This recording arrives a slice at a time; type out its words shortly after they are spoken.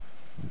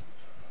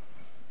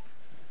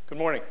Good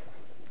morning.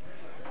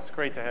 It's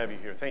great to have you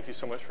here. Thank you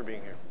so much for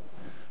being here.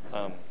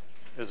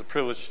 It is a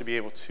privilege to be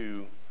able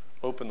to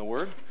open the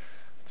Word,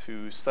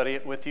 to study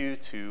it with you,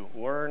 to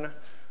learn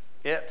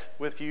it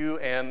with you,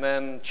 and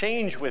then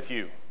change with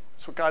you.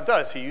 That's what God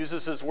does. He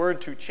uses His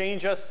Word to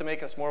change us, to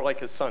make us more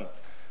like His Son.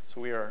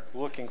 So we are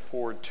looking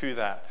forward to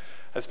that.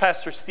 As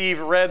Pastor Steve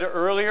read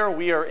earlier,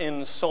 we are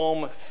in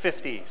Psalm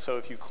 50. So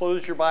if you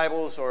close your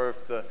Bibles or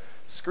if the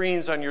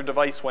screens on your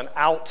device went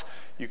out,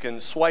 you can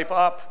swipe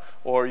up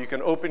or you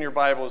can open your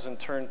Bibles and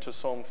turn to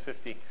Psalm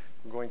 50.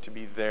 We're going to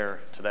be there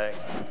today.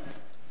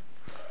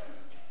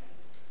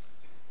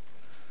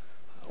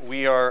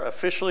 We are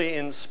officially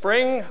in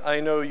spring. I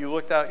know you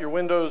looked out your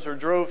windows or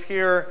drove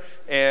here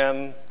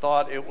and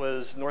thought it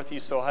was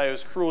Northeast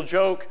Ohio's cruel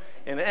joke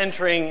in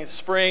entering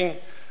spring.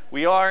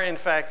 We are, in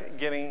fact,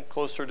 getting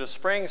closer to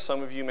spring.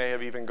 Some of you may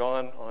have even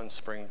gone on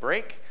spring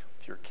break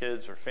with your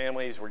kids or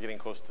families. We're getting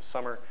close to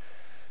summer.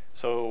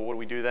 So what do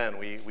we do then?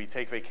 We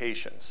take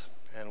vacations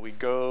and we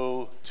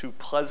go to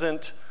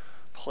pleasant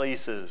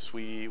places.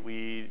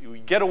 We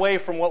get away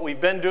from what we've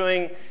been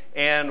doing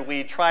and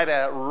we try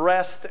to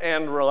rest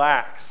and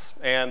relax.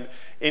 And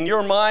in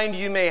your mind,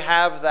 you may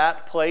have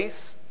that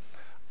place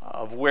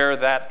of where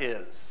that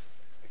is.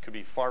 It could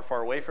be far,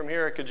 far away from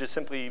here. It could just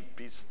simply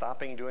be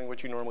stopping doing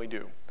what you normally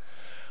do.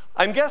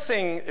 I'm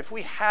guessing if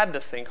we had to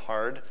think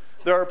hard,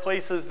 there are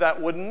places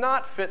that would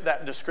not fit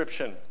that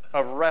description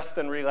of rest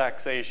and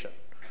relaxation,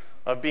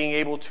 of being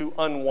able to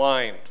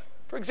unwind.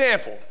 For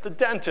example, the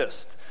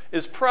dentist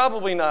is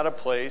probably not a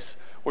place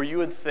where you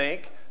would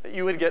think that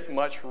you would get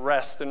much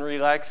rest and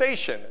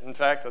relaxation. In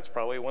fact, that's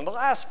probably one of the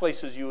last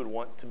places you would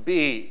want to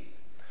be.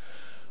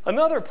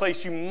 Another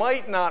place you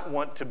might not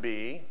want to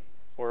be,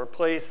 or a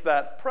place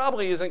that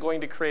probably isn't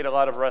going to create a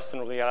lot of rest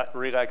and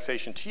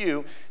relaxation to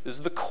you, is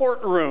the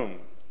courtroom.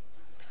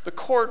 The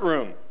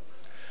courtroom.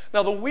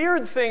 Now, the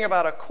weird thing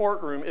about a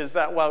courtroom is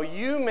that while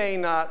you may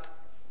not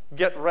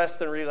get rest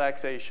and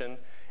relaxation,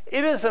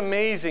 it is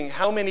amazing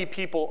how many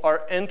people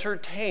are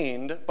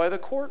entertained by the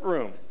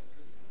courtroom.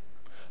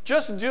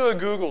 Just do a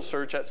Google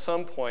search at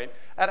some point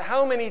at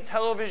how many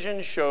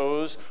television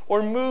shows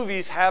or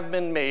movies have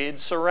been made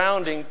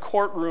surrounding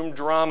courtroom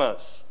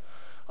dramas.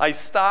 I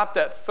stopped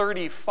at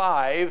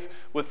 35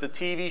 with the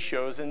TV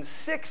shows and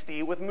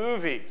 60 with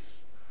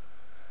movies.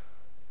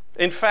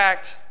 In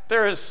fact,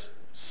 there is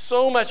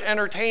so much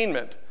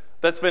entertainment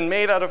that's been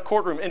made out of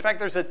courtroom. In fact,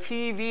 there's a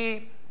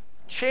TV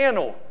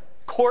channel,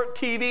 Court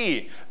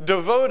TV,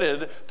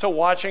 devoted to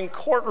watching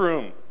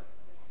courtroom.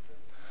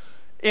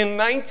 In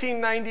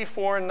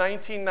 1994 and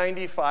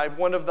 1995,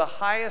 one of the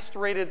highest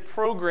rated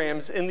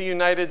programs in the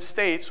United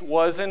States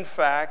was, in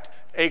fact,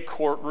 a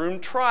courtroom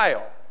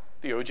trial,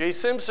 the O.J.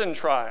 Simpson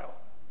trial.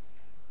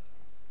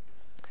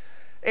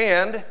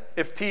 And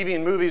if TV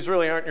and movies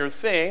really aren't your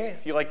thing,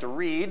 if you like to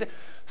read,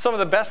 some of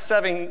the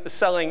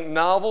best-selling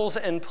novels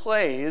and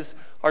plays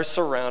are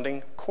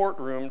surrounding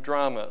courtroom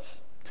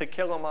dramas. To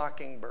Kill a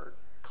Mockingbird,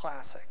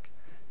 classic.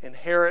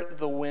 Inherit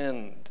the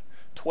Wind,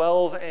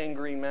 12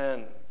 Angry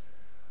Men.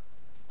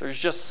 There's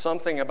just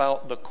something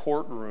about the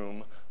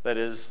courtroom that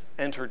is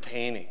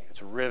entertaining.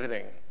 It's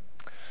riveting.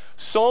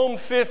 Psalm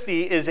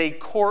 50 is a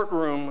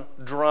courtroom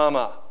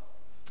drama.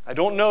 I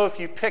don't know if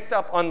you picked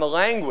up on the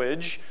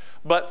language,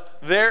 but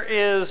there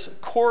is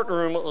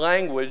courtroom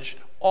language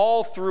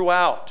all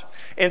throughout.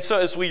 And so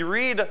as we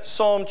read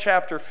Psalm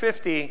chapter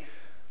 50,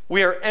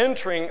 we are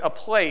entering a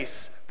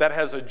place that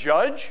has a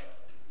judge.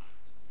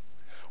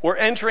 We're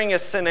entering a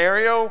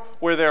scenario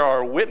where there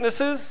are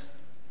witnesses.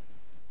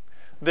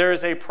 There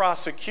is a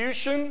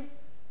prosecution.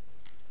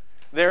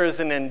 There is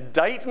an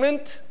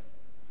indictment.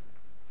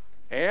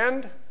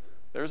 And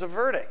there's a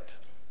verdict.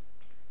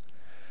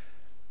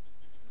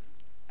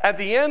 At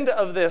the end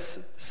of this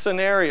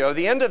scenario,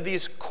 the end of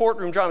these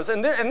courtroom dramas,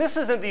 and this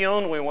isn't the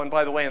only one,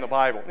 by the way, in the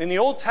Bible. In the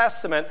Old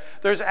Testament,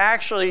 there's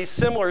actually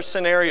similar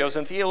scenarios,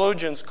 and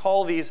theologians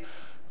call these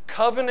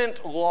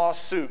covenant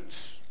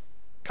lawsuits.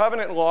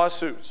 Covenant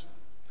lawsuits.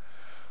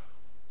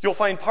 You'll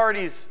find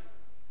parties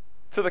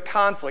to the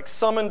conflict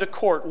summoned to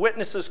court,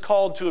 witnesses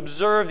called to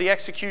observe the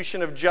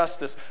execution of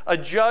justice, a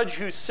judge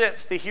who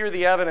sits to hear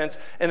the evidence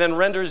and then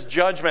renders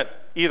judgment,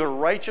 either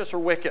righteous or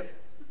wicked.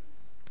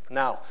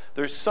 Now,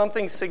 there's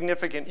something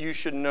significant you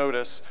should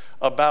notice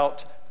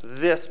about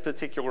this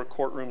particular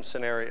courtroom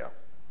scenario.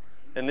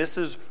 And this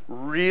is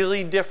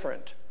really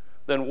different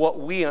than what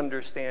we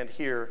understand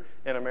here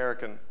in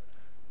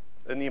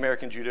the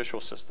American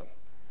judicial system.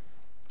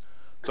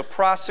 The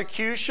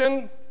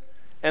prosecution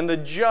and the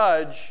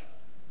judge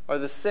are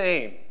the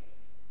same.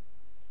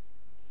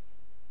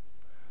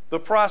 The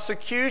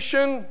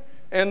prosecution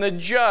and the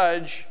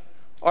judge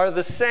are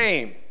the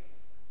same.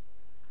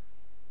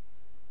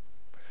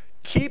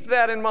 Keep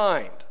that in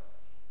mind.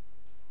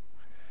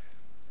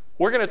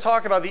 We're going to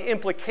talk about the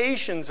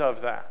implications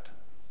of that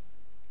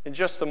in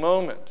just a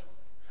moment.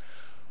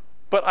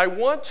 But I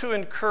want to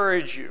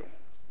encourage you,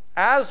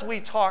 as we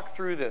talk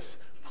through this,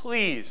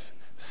 please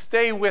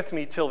stay with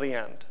me till the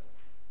end.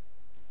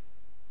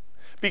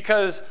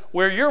 Because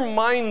where your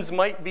minds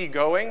might be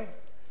going,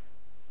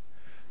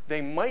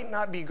 they might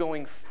not be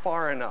going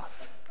far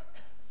enough.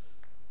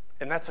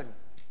 And that's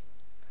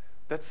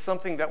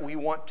something that we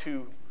want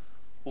to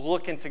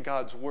look into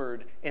God's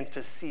word and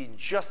to see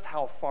just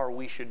how far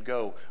we should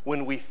go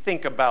when we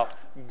think about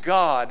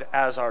God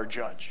as our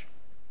judge.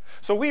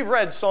 So we've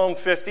read Psalm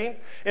 50.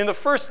 In the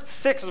first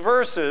 6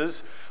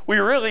 verses, we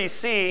really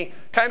see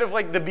kind of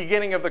like the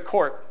beginning of the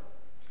court.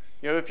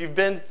 You know, if you've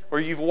been or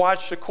you've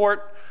watched a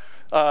court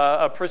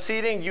a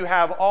proceeding, you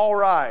have all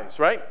rise,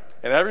 right?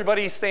 And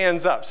everybody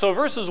stands up. So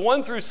verses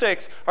 1 through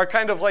 6 are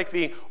kind of like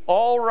the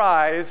all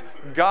rise,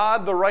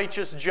 God the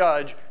righteous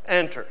judge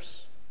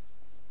enters.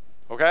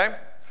 Okay?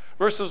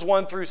 Verses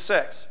 1 through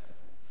 6.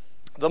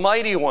 The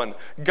mighty one,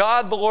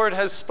 God the Lord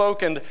has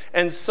spoken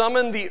and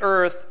summoned the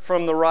earth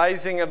from the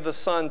rising of the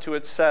sun to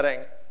its setting.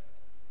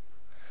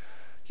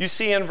 You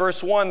see in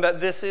verse 1 that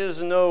this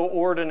is no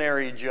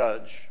ordinary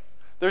judge.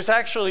 There's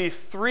actually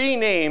 3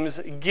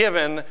 names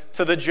given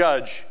to the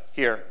judge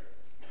here.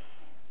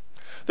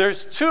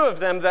 There's 2 of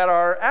them that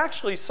are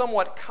actually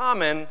somewhat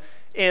common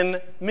in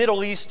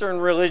Middle Eastern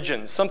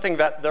religions, something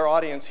that their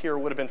audience here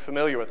would have been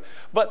familiar with.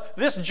 But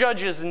this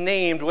judge is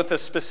named with a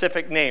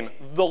specific name,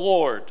 the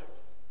Lord.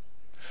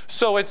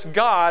 So it's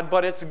God,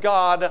 but it's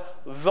God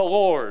the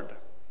Lord.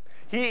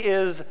 He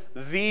is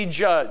the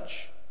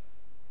judge.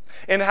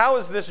 And how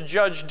is this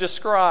judge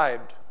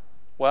described?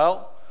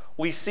 Well,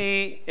 we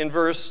see in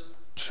verse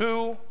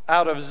 2,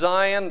 out of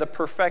Zion, the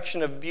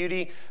perfection of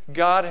beauty,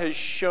 God has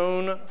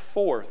shone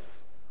forth.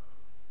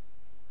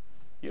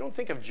 You don't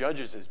think of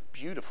judges as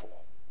beautiful,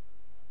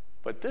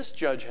 but this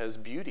judge has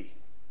beauty.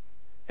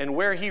 And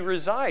where he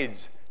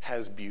resides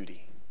has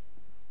beauty.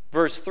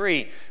 Verse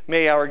 3,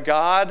 may our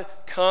God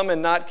come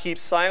and not keep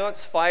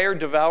silence. Fire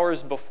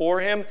devours before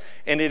him,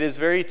 and it is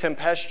very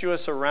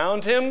tempestuous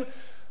around him.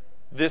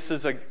 This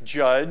is a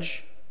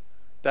judge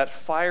that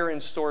fire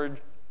and storm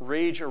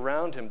rage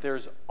around him.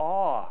 There's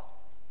awe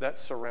that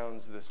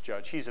surrounds this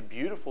judge. He's a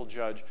beautiful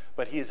judge,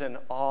 but he's an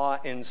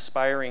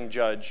awe-inspiring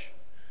judge.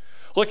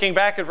 Looking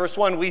back at verse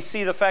 1, we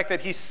see the fact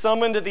that he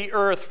summoned the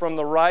earth from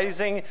the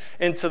rising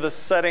into the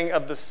setting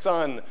of the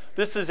sun.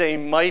 This is a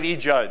mighty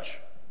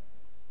judge.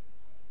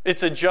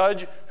 It's a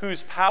judge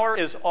whose power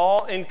is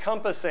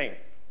all-encompassing.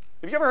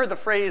 Have you ever heard the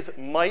phrase,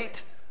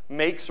 might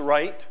makes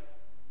right?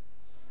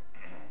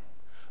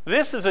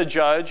 This is a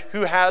judge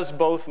who has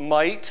both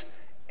might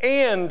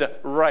and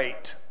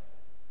right.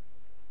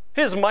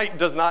 His might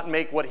does not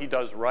make what he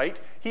does right.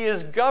 He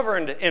is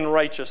governed in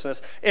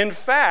righteousness. In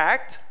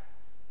fact,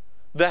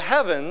 the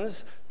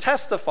heavens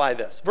testify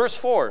this. Verse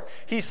 4,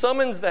 he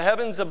summons the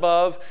heavens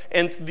above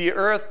and the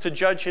earth to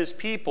judge his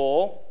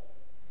people.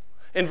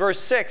 In verse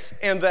 6,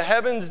 and the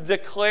heavens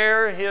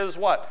declare his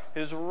what?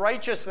 His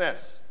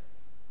righteousness.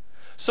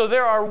 So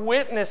there are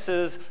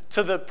witnesses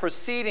to the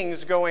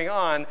proceedings going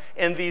on,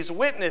 and these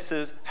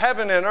witnesses,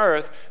 heaven and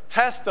earth,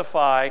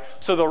 testify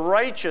to the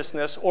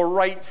righteousness or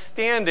right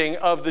standing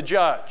of the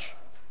judge.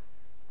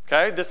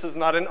 Okay? This is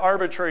not an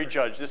arbitrary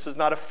judge. This is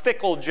not a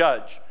fickle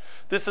judge.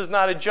 This is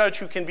not a judge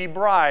who can be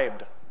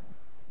bribed.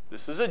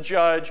 This is a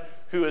judge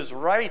who is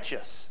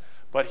righteous,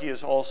 but he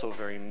is also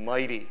very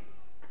mighty.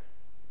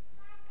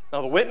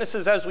 Now the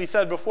witnesses, as we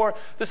said before,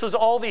 this is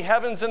all the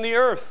heavens and the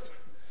earth.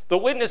 The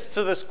witness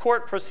to this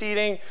court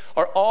proceeding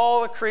are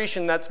all the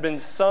creation that's been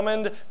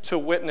summoned to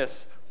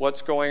witness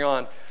what's going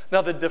on.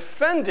 Now the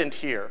defendant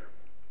here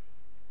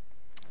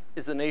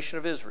is the nation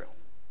of Israel.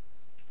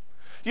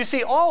 You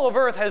see, all of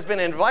earth has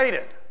been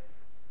invited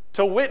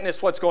to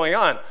witness what's going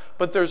on,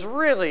 but there's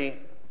really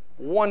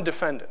one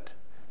defendant,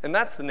 and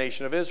that's the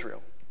nation of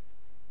Israel.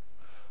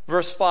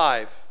 Verse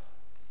 5,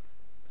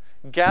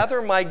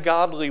 gather my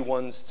godly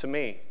ones to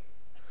me,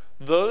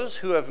 those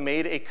who have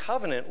made a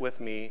covenant with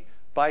me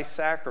by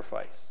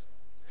sacrifice.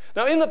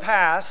 Now, in the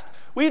past,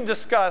 we've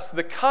discussed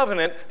the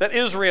covenant that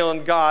Israel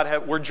and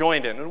God were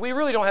joined in. And we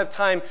really don't have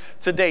time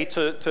today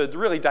to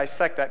really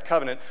dissect that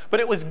covenant.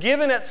 But it was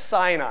given at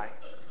Sinai,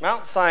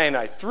 Mount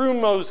Sinai, through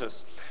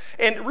Moses.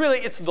 And really,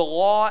 it's the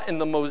law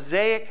and the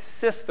Mosaic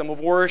system of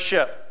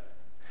worship.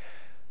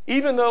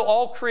 Even though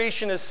all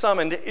creation is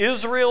summoned,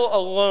 Israel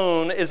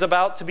alone is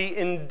about to be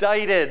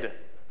indicted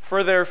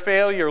for their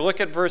failure.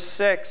 Look at verse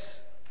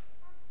 7.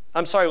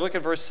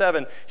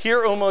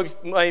 Hear, O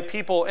my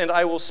people, and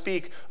I will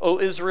speak. O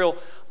Israel,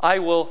 I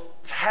will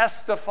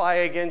testify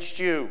against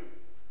you.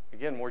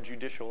 Again, more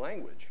judicial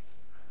language.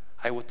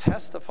 I will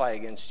testify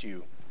against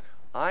you.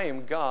 I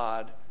am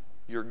God,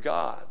 your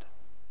God.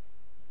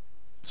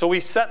 So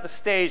we've set the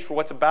stage for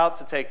what's about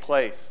to take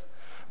place.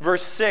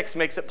 Verse 6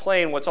 makes it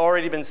plain what's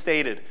already been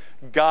stated.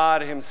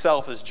 God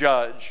himself is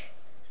judge.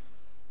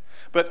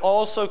 But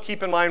also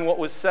keep in mind what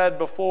was said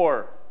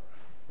before.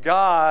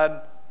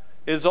 God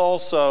is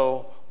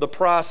also the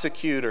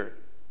prosecutor.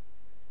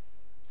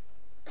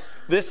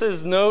 This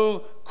is no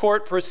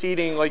court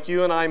proceeding like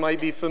you and I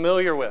might be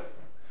familiar with.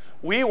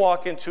 We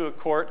walk into a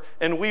court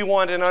and we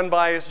want an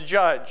unbiased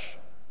judge.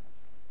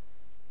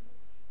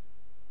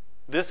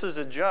 This is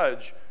a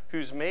judge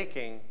who's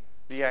making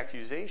the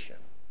accusation.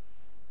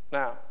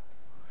 Now,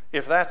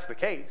 if that's the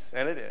case,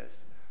 and it is,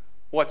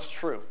 what's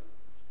true?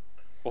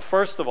 Well,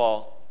 first of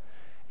all,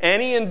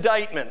 any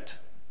indictment,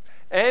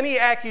 any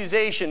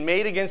accusation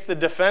made against the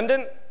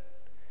defendant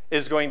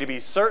is going to be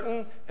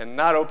certain and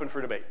not open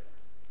for debate.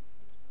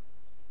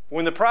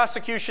 When the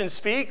prosecution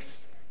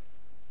speaks,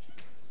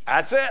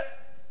 that's it.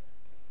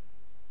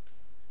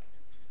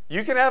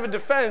 You can have a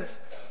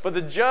defense, but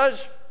the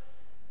judge,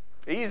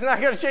 he's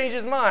not going to change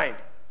his mind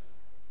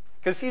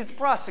because he's the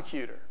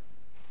prosecutor.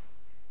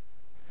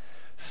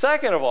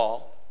 Second of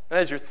all, and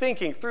as you're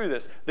thinking through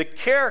this, the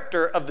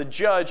character of the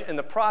judge and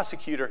the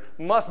prosecutor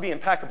must be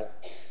impeccable.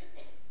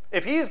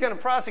 If he's going to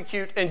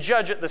prosecute and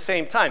judge at the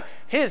same time,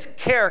 his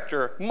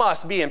character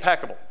must be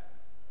impeccable.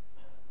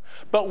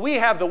 But we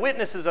have the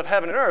witnesses of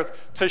heaven and earth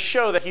to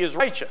show that he is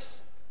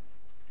righteous.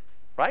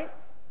 Right?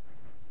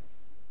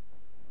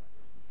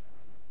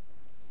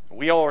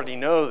 We already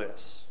know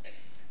this.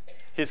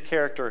 His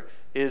character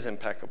is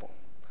impeccable.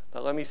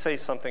 Now let me say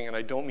something, and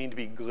I don't mean to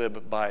be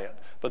glib by it,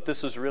 but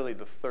this is really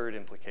the third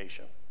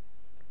implication.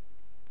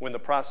 When the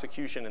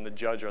prosecution and the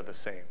judge are the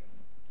same.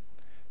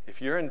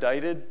 If you're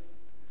indicted,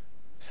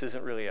 this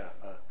isn't really a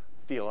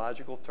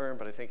theological term,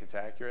 but I think it's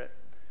accurate.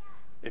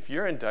 If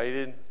you're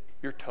indicted,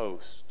 you're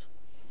toast.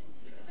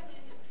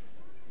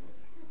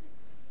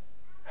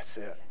 That's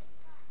it.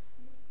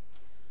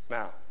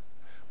 Now,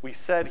 we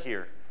said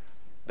here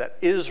that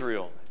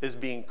Israel is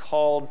being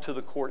called to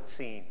the court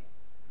scene.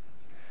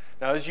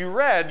 Now, as you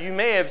read, you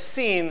may have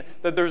seen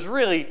that there's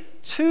really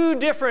two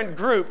different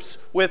groups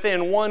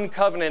within one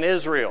covenant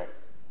Israel.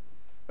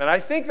 And I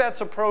think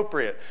that's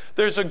appropriate.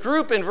 There's a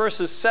group in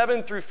verses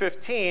 7 through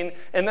 15,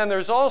 and then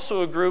there's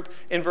also a group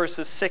in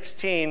verses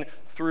 16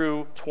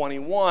 through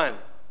 21.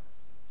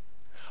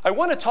 I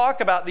want to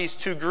talk about these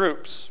two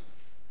groups.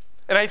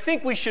 And I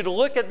think we should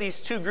look at these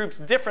two groups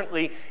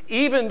differently,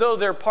 even though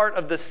they're part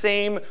of the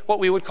same, what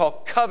we would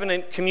call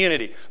covenant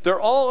community. They're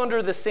all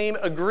under the same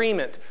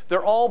agreement.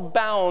 They're all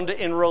bound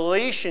in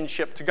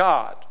relationship to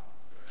God.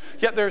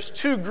 Yet there's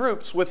two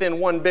groups within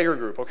one bigger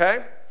group,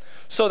 okay?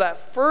 So that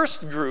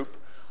first group,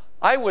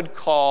 I would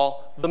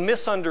call the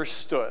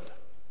misunderstood.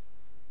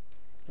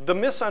 The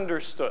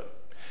misunderstood.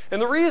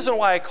 And the reason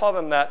why I call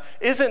them that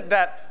isn't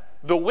that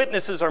the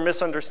witnesses are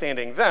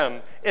misunderstanding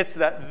them, it's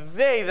that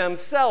they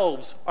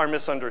themselves are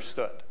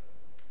misunderstood.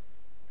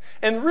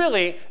 And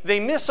really,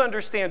 they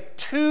misunderstand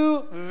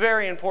two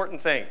very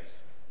important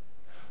things.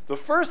 The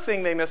first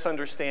thing they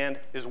misunderstand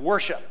is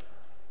worship.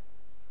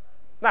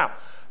 Now,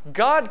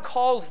 God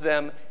calls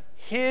them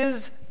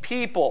his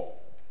people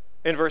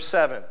in verse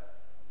 7.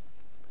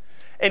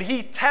 And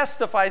he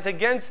testifies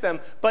against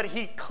them, but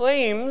he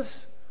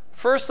claims,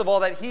 first of all,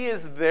 that he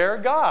is their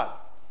God.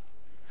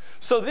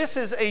 So this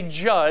is a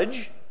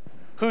judge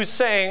who's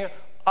saying,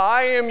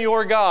 I am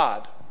your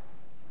God.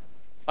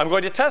 I'm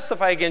going to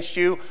testify against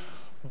you,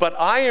 but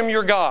I am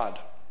your God.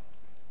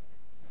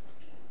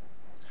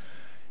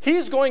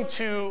 He's going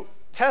to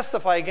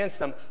testify against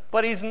them,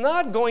 but he's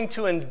not going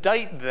to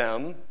indict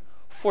them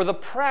for the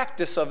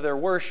practice of their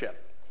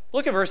worship.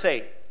 Look at verse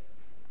 8.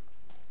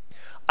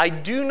 I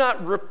do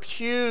not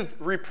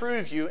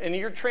reprove you, and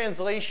your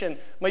translation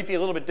might be a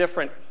little bit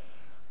different.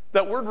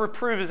 That word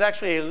reprove is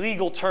actually a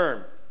legal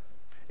term.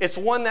 It's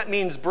one that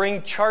means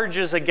bring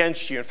charges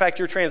against you. In fact,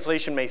 your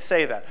translation may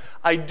say that.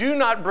 I do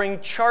not bring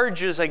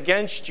charges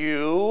against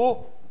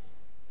you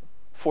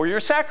for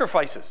your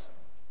sacrifices.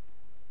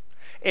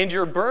 And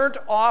your burnt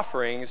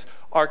offerings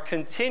are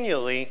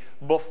continually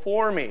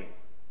before me.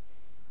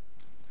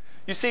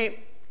 You see,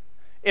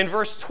 in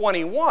verse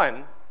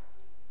 21,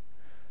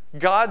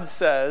 God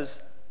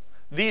says,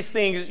 these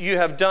things you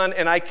have done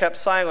and I kept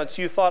silence.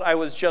 You thought I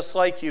was just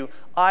like you.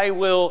 I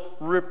will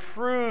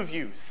reprove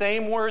you.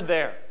 Same word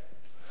there.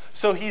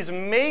 So he's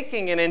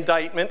making an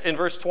indictment in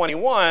verse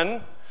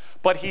 21,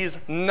 but he's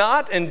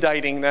not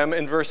indicting them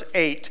in verse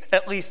 8,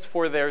 at least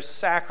for their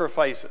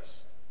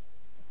sacrifices.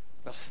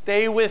 Now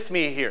stay with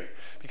me here,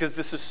 because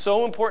this is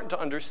so important to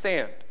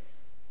understand.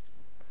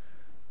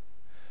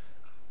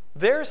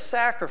 Their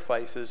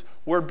sacrifices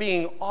were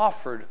being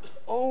offered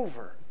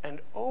over and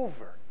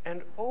over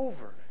and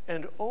over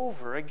and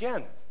over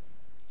again.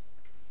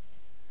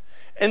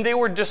 And they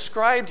were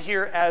described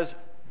here as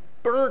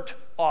burnt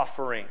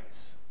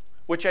offerings,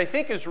 which I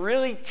think is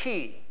really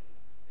key.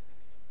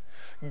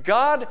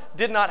 God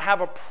did not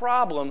have a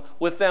problem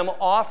with them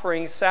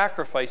offering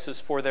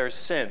sacrifices for their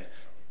sin.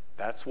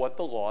 That's what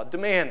the law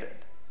demanded.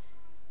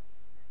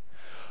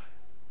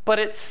 But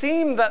it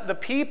seemed that the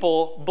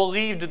people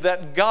believed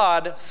that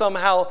God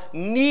somehow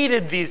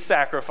needed these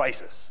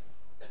sacrifices.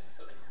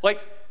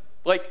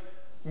 Like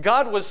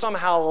God was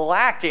somehow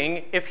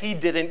lacking if he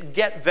didn't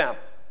get them.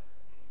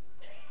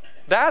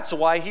 That's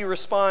why he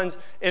responds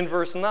in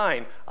verse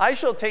 9, I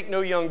shall take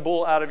no young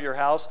bull out of your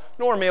house,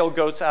 nor male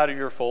goats out of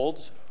your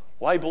folds.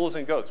 Why bulls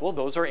and goats? Well,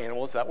 those are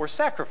animals that were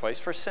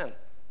sacrificed for sin.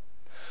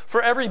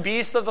 For every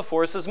beast of the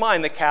forest is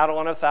mine, the cattle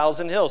on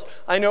 1,000 hills.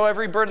 I know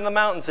every bird in the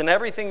mountains, and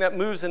everything that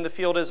moves in the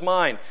field is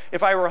mine.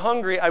 If I were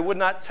hungry, I would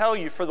not tell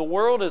you, for the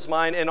world is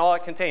mine and all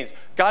it contains.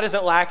 God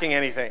isn't lacking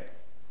anything.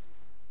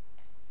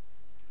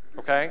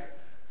 Okay?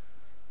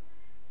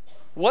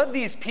 what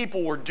these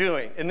people were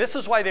doing, and this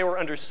is why they were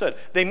understood,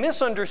 they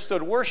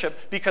misunderstood worship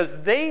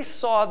because they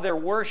saw their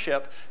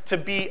worship to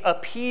be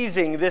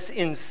appeasing this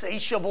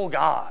insatiable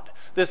God,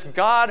 this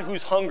God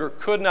whose hunger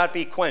could not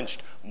be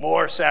quenched.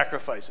 More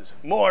sacrifices,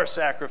 more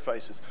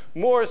sacrifices,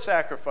 more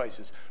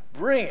sacrifices.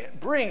 Bring it,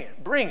 bring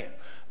it, bring it.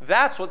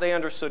 That's what they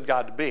understood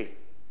God to be.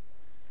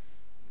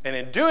 And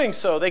in doing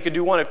so, they could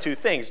do one of two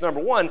things.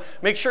 Number one,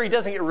 make sure he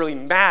doesn't get really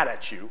mad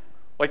at you,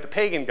 like the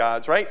pagan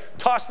gods, right?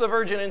 Toss the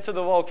virgin into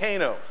the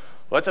volcano.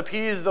 Let's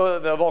appease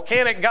the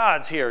volcanic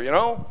gods here, you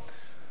know?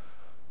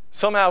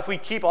 Somehow, if we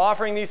keep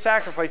offering these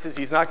sacrifices,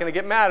 he's not going to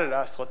get mad at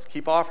us. Let's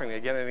keep offering it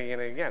again and again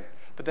and again.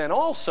 But then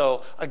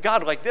also, a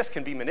God like this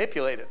can be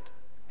manipulated.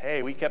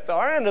 Hey, we kept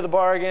our end of the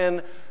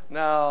bargain.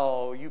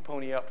 Now you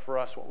pony up for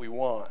us what we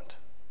want.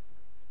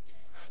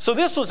 So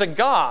this was a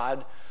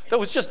God that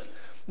was just,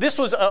 this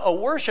was a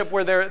worship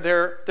where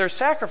their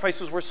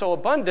sacrifices were so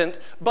abundant,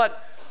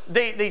 but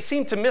they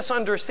seemed to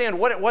misunderstand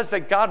what it was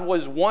that God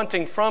was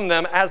wanting from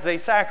them as they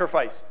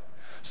sacrificed.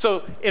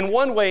 So in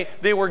one way,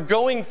 they were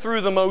going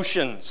through the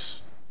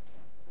motions.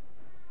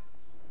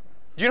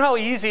 Do you know how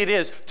easy it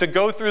is to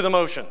go through the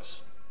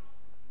motions?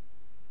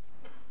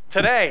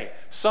 Today,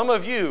 some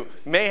of you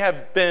may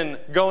have been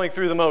going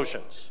through the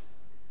motions.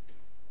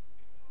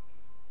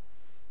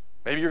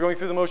 Maybe you're going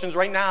through the motions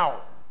right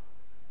now.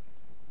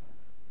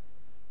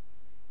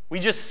 We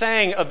just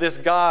sang of this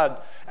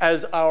God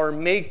as our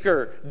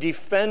maker,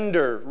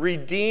 defender,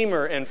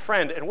 redeemer, and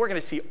friend, and we're going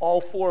to see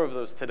all four of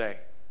those today.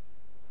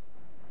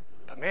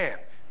 But man,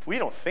 if we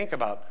don't think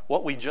about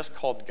what we just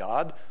called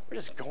God, we're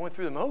just going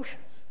through the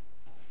motions.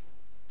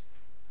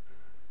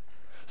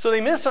 So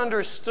they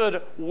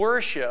misunderstood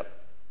worship,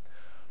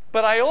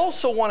 but I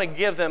also want to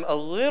give them a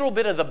little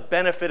bit of the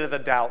benefit of the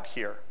doubt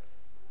here.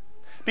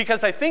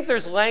 Because I think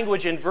there's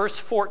language in verse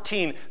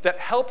 14 that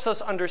helps us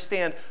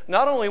understand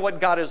not only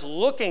what God is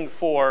looking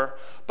for,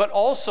 but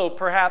also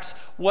perhaps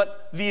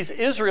what these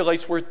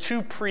Israelites were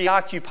too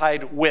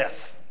preoccupied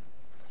with.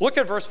 Look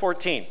at verse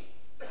 14.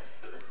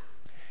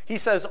 He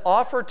says,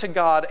 offer to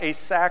God a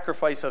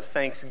sacrifice of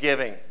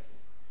thanksgiving.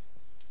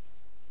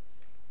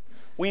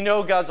 We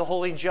know God's a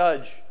holy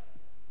judge.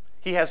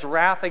 He has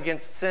wrath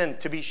against sin,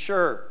 to be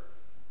sure.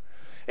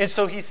 And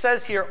so he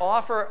says here,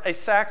 offer a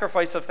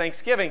sacrifice of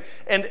thanksgiving.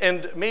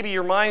 And maybe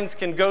your minds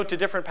can go to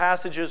different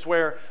passages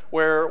where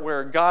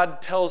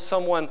God tells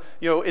someone,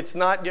 it's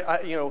not,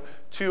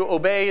 to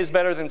obey is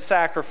better than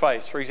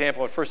sacrifice. For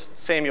example, in 1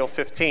 Samuel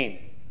 15,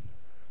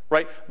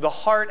 right? The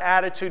heart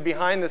attitude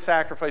behind the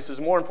sacrifice is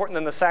more important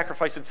than the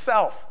sacrifice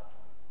itself.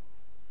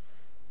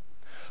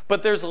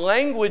 But there's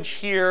language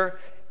here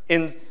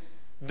in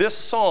this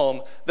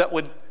psalm that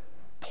would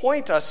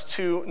point us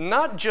to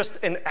not just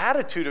an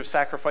attitude of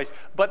sacrifice,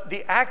 but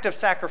the act of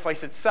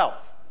sacrifice itself.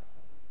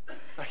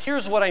 Now,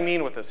 here's what I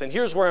mean with this, and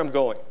here's where I'm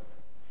going.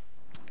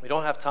 We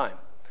don't have time.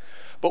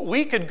 But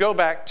we could go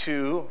back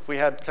to, if we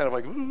had kind of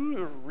like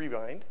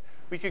rewind,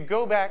 we could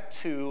go back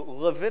to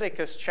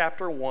Leviticus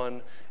chapter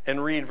 1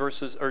 and read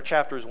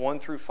chapters 1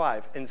 through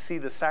 5 and see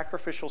the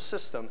sacrificial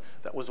system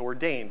that was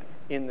ordained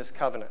in this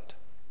covenant.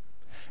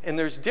 And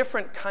there's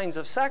different kinds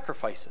of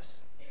sacrifices.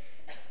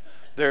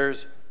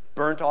 There's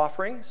burnt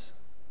offerings,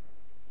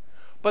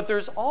 but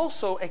there's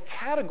also a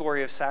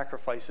category of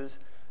sacrifices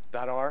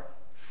that are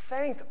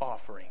thank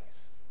offerings.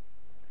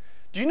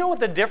 Do you know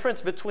what the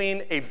difference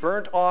between a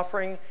burnt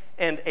offering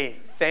and a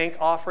thank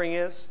offering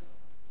is?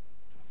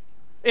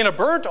 In a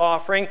burnt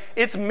offering,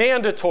 it's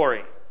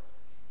mandatory.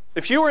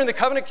 If you were in the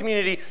covenant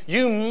community,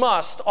 you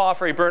must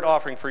offer a burnt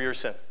offering for your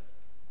sin.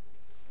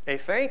 A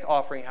thank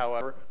offering,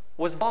 however,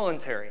 was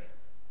voluntary.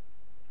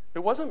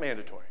 It wasn't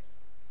mandatory.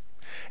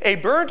 A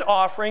burnt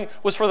offering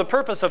was for the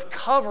purpose of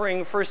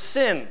covering for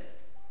sin.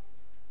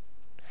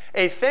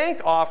 A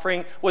thank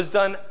offering was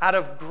done out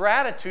of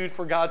gratitude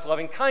for God's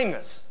loving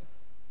kindness.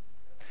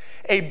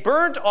 A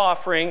burnt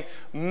offering,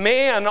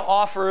 man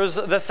offers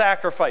the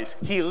sacrifice.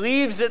 He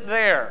leaves it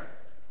there.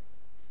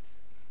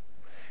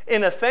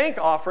 In a thank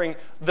offering,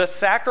 the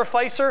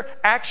sacrificer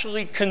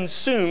actually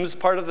consumes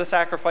part of the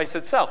sacrifice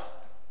itself.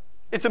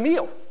 It's a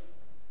meal.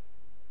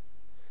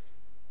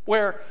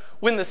 Where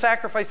when the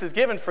sacrifice is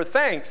given for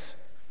thanks,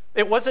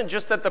 it wasn't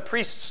just that the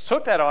priests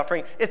took that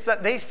offering, it's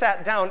that they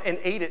sat down and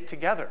ate it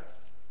together.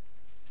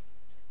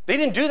 They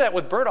didn't do that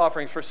with burnt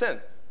offerings for sin.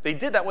 They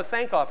did that with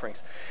thank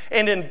offerings.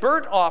 And in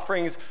burnt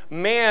offerings,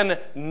 man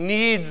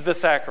needs the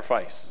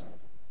sacrifice.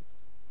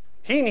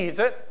 He needs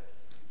it.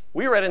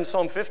 We read in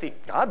Psalm 50,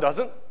 God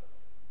doesn't.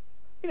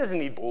 He doesn't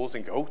need bulls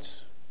and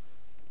goats.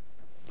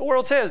 The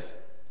world's his.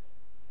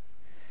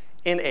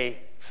 In a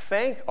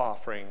thank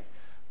offering,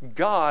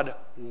 God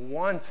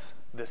wants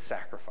this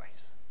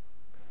sacrifice.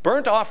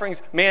 Burnt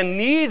offerings, man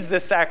needs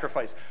this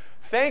sacrifice.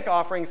 Thank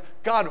offerings,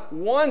 God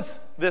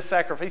wants this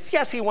sacrifice.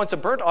 Yes, he wants a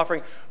burnt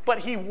offering, but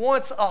he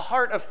wants a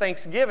heart of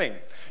thanksgiving.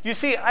 You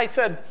see, I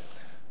said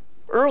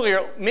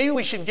earlier, maybe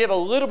we should give a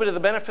little bit of the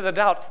benefit of the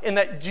doubt in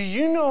that, do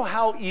you know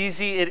how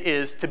easy it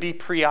is to be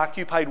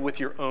preoccupied with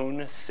your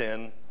own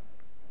sin?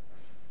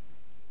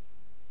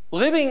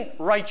 living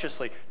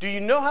righteously. Do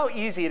you know how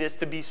easy it is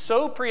to be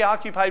so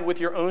preoccupied with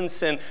your own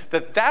sin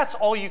that that's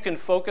all you can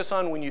focus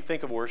on when you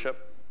think of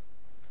worship?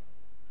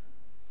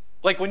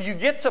 Like when you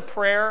get to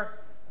prayer,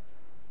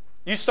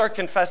 you start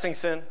confessing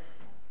sin,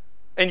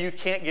 and you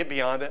can't get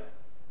beyond it.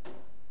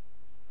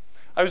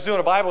 I was doing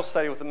a Bible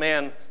study with a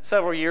man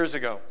several years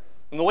ago,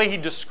 and the way he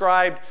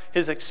described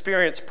his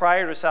experience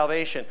prior to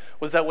salvation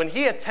was that when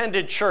he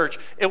attended church,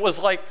 it was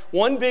like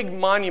one big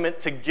monument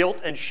to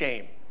guilt and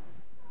shame.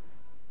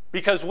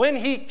 Because when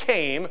he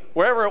came,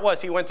 wherever it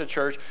was he went to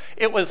church,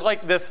 it was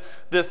like this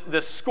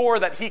score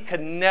that he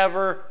could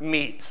never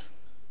meet.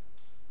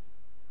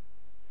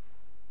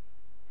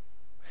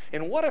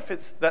 And what if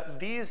it's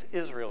that these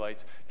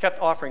Israelites kept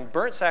offering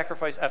burnt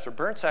sacrifice after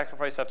burnt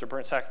sacrifice after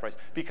burnt sacrifice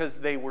because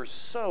they were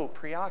so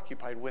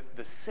preoccupied with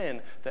the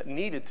sin that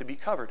needed to be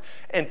covered?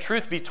 And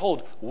truth be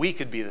told, we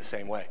could be the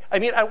same way. I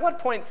mean, at what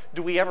point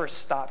do we ever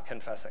stop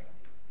confessing?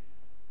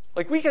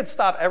 Like, we could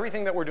stop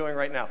everything that we're doing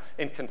right now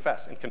and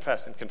confess and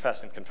confess and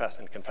confess and confess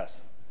and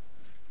confess.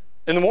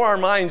 And the more our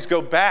minds go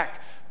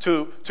back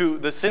to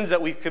the sins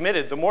that we've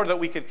committed, the more that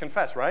we could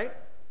confess, right?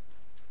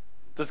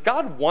 Does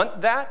God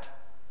want that?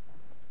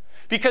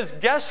 Because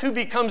guess who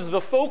becomes the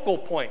focal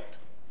point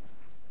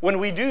when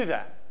we do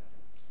that?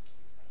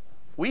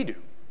 We do.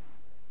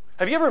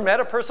 Have you ever met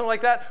a person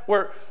like that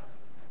where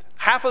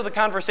half of the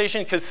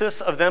conversation consists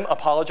of them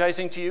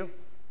apologizing to you?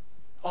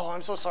 Oh,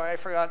 I'm so sorry, I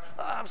forgot.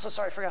 I'm so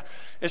sorry, I forgot.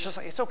 It's just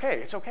like, it's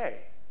okay, it's okay.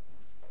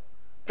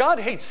 God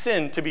hates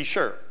sin, to be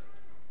sure.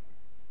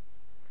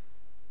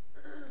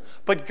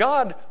 But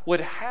God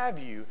would have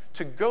you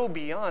to go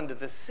beyond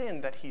the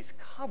sin that he's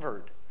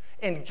covered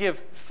and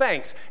give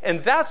thanks.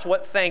 And that's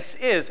what thanks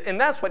is, and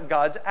that's what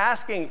God's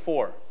asking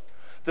for.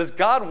 Does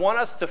God want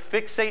us to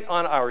fixate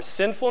on our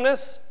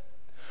sinfulness?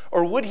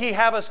 Or would he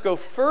have us go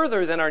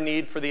further than our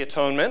need for the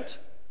atonement,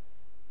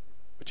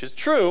 which is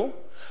true,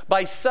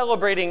 by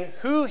celebrating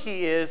who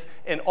he is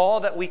and all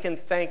that we can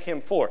thank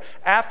him for?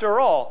 After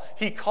all,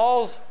 he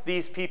calls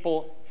these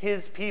people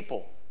his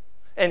people.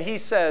 And he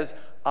says,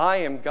 I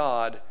am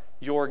God,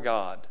 your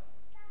God.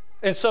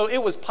 And so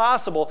it was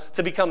possible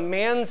to become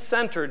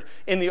man-centered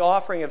in the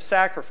offering of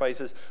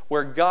sacrifices,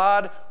 where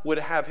God would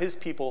have his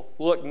people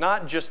look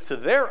not just to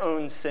their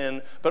own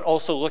sin, but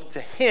also look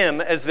to him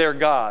as their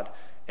God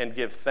and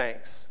give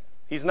thanks.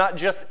 He's not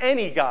just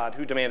any God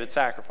who demanded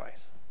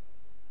sacrifice.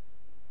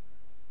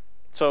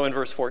 So in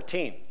verse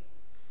 14,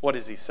 what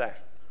does he say?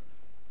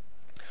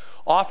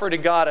 Offer to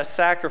God a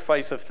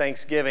sacrifice of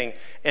thanksgiving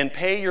and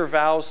pay your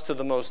vows to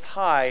the Most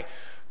High.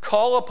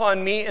 Call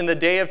upon me in the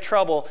day of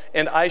trouble,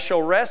 and I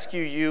shall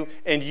rescue you,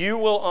 and you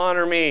will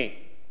honor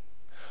me.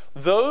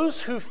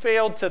 Those who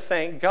failed to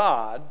thank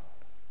God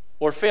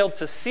or failed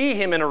to see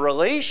him in a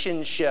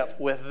relationship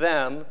with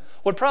them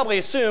would probably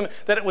assume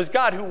that it was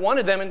God who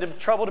wanted them into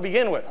trouble to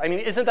begin with. I mean,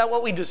 isn't that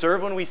what we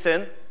deserve when we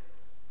sin?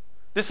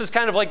 This is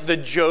kind of like the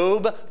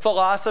Job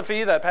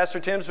philosophy that Pastor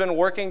Tim's been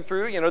working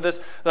through. You know,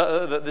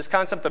 this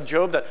concept of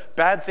Job, that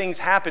bad things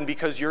happen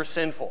because you're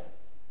sinful.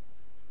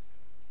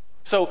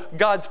 So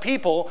God's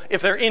people,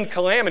 if they're in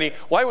calamity,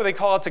 why would they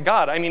call out to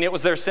God? I mean, it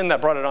was their sin that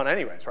brought it on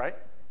anyways, right?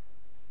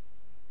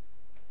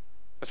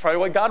 That's probably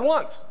what God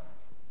wants.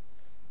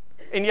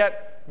 And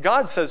yet,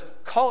 God says,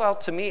 call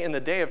out to me in the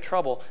day of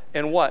trouble,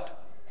 and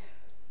what?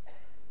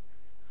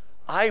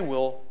 I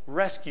will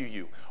rescue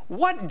you.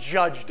 What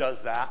judge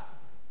does that?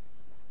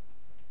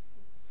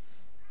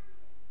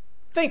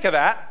 Think of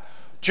that.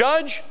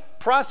 Judge,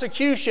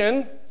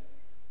 prosecution,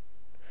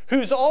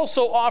 who's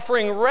also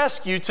offering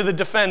rescue to the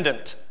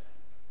defendant.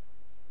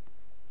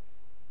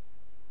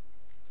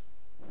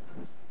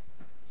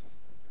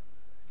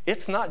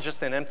 It's not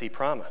just an empty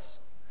promise.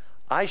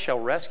 I shall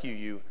rescue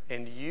you,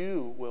 and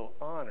you will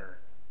honor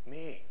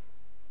me.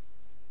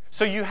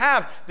 So you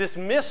have this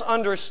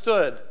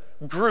misunderstood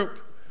group.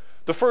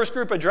 The first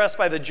group addressed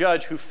by the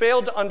judge, who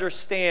failed to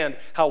understand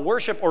how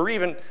worship or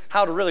even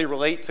how to really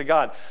relate to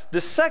God.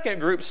 The second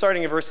group,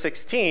 starting in verse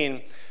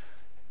 16,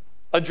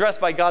 addressed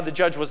by God the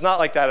judge, was not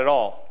like that at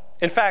all.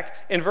 In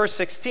fact, in verse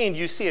 16,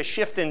 you see a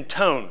shift in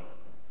tone.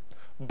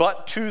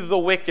 But to the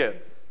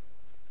wicked.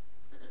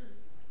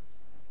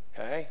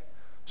 Okay?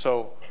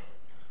 So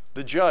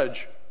the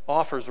judge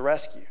offers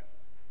rescue.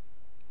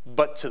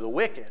 But to the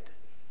wicked,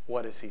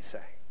 what does he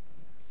say?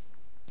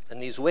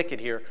 And these wicked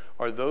here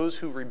are those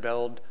who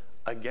rebelled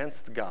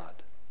against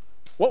God.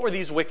 What were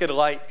these wicked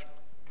like?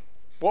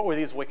 What were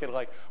these wicked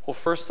like? Well,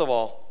 first of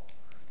all,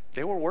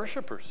 they were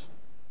worshipers.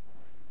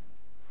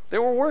 They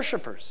were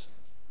worshipers.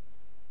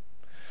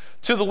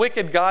 To the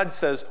wicked, God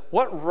says,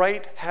 what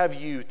right have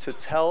you to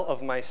tell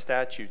of my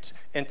statutes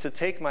and to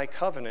take my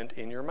covenant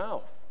in your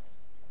mouth?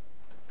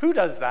 Who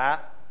does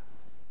that?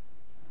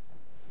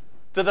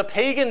 Do the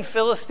pagan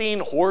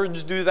Philistine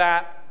hordes do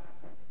that?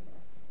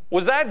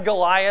 Was that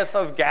Goliath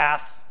of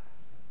Gath?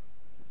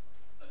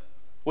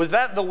 Was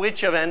that the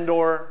witch of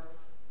Endor?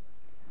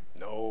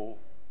 No.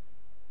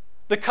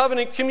 The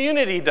covenant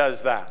community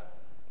does that.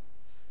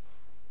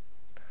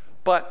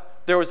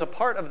 But there was a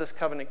part of this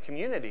covenant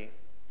community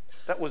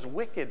that was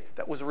wicked,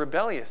 that was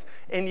rebellious,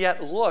 and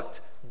yet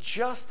looked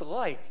just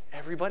like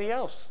everybody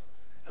else.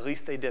 At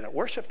least they did at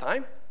worship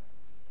time.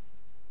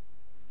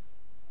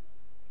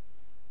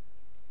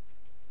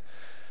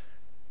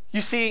 You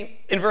see,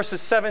 in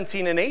verses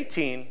 17 and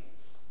 18,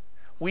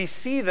 we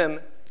see them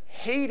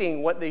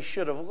hating what they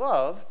should have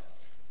loved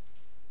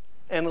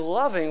and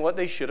loving what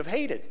they should have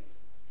hated.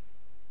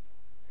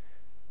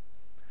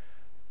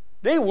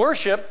 They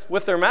worshiped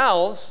with their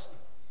mouths,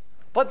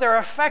 but their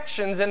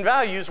affections and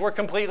values were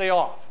completely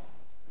off.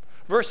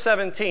 Verse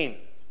 17,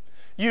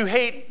 you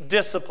hate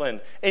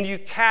discipline, and you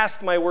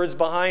cast my words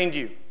behind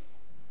you.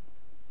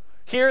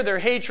 Here, their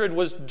hatred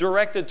was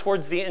directed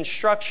towards the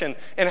instruction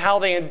and how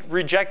they had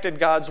rejected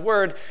God's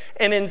word.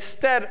 And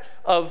instead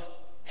of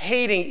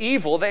hating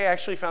evil, they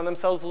actually found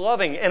themselves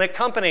loving and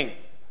accompanying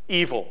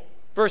evil.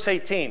 Verse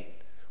 18,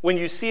 when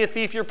you see a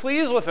thief, you're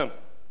pleased with him,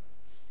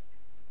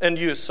 and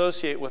you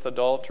associate with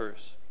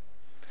adulterers.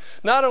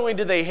 Not only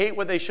did they hate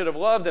what they should have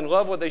loved and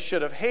love what they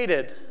should have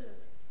hated,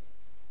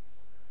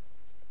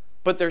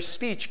 but their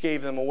speech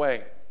gave them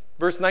away.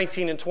 Verse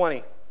 19 and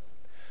 20,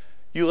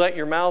 you let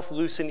your mouth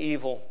loosen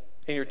evil,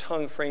 and your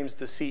tongue frames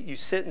deceit. You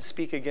sit and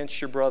speak against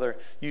your brother.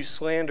 You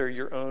slander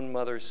your own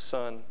mother's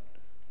son.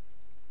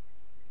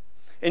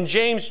 In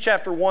James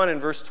chapter 1 and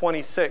verse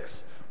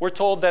 26, we're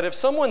told that if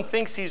someone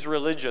thinks he's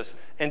religious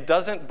and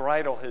doesn't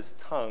bridle his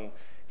tongue,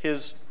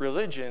 his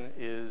religion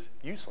is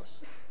useless.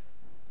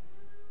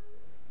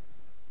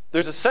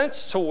 There's a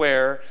sense to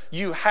where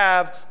you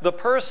have the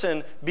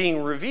person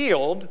being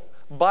revealed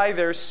by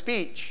their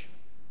speech.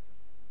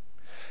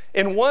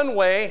 In one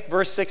way,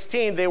 verse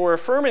 16, they were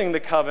affirming the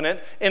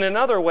covenant. In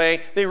another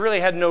way, they really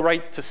had no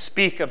right to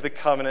speak of the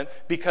covenant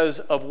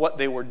because of what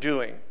they were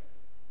doing.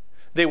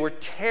 They were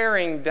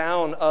tearing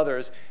down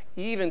others,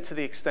 even to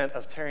the extent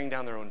of tearing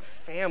down their own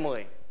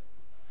family.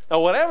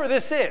 Now, whatever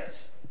this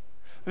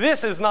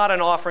is not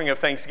an offering of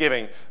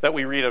thanksgiving that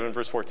we read of in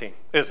verse 14,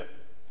 is it?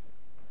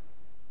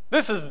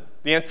 This is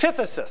the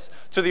antithesis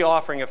to the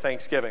offering of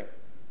thanksgiving.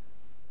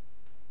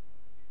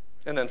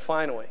 And then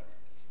finally,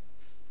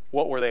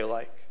 what were they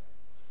like?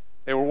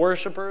 They were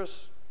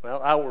worshipers,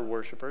 well, outward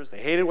worshipers. They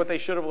hated what they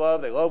should have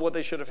loved. They loved what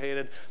they should have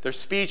hated. Their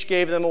speech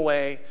gave them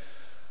away.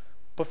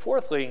 But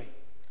fourthly,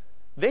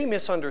 they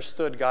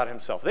misunderstood God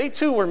himself. They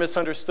too were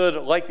misunderstood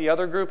like the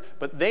other group,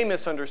 but they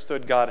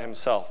misunderstood God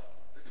himself.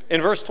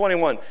 In verse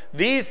 21,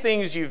 these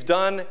things you've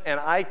done,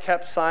 and I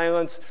kept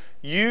silence.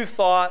 You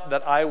thought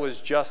that I was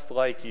just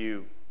like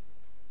you.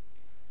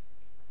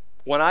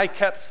 When I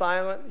kept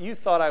silent, you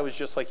thought I was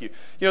just like you.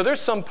 You know, there's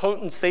some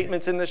potent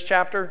statements in this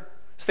chapter,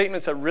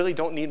 statements that really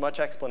don't need much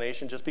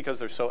explanation just because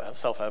they're so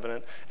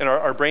self-evident, and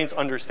our brains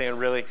understand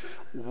really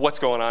what's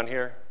going on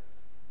here.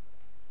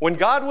 When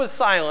God was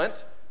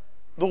silent,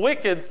 the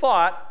wicked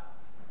thought,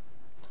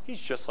 he's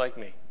just like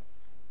me.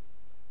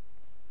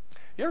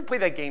 You ever play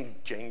that game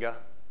Jenga?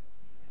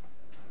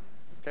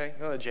 Okay,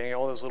 you know the Jenga,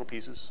 all those little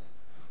pieces?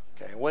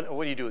 Okay, what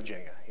do you do with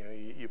Jenga? You know,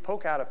 you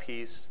poke out a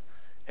piece,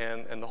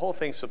 and the whole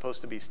thing's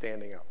supposed to be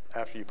standing up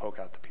after you poke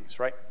out the piece,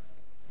 right?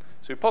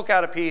 So you poke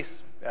out a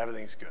piece,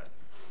 everything's good.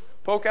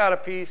 Poke out a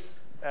piece,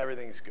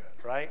 everything's good,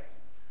 right?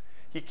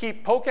 You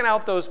keep poking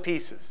out those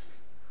pieces,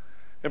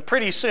 and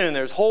pretty soon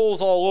there's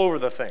holes all over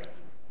the thing.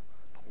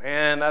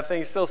 Man, that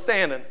thing's still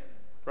standing,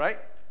 right?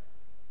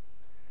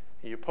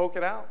 You poke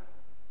it out,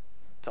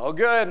 it's all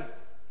good.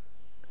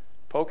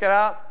 Poke it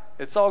out,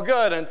 it's all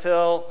good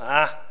until,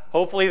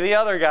 hopefully the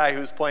other guy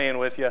who's playing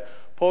with you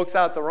pokes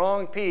out the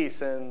wrong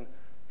piece and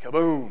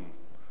kaboom,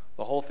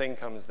 the whole thing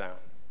comes down.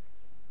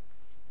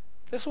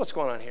 This is what's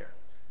going on here.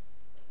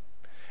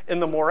 In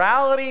the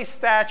morality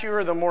statue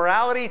or the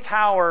morality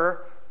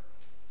tower,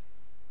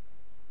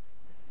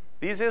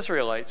 these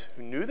Israelites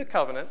who knew the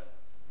covenant,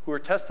 who were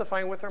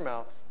testifying with their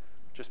mouths,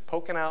 just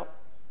poking out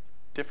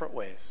different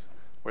ways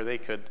where they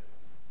could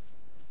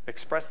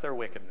express their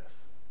wickedness.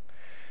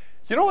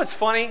 You know what's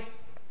funny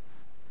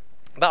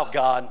about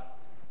God?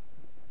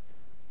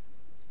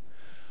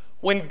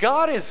 When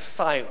God is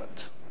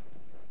silent,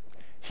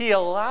 he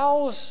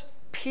allows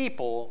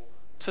people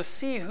to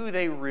see who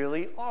they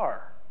really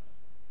are.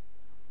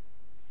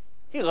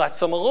 He lets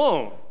them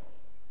alone.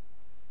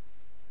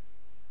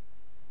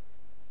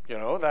 You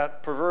know,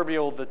 that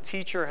proverbial, the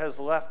teacher has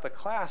left the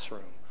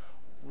classroom.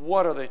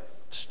 What are the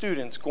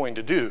students going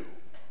to do?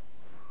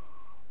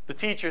 The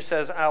teacher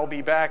says, I'll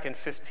be back in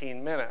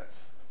 15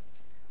 minutes.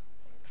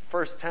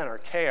 First 10 are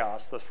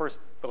chaos.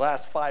 The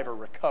last 5 are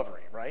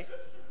recovery, right?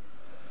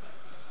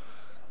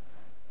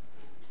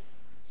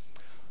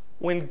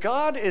 When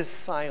God is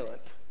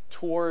silent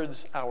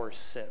towards our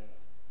sin,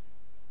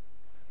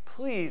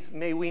 please,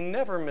 may we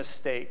never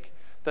mistake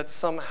that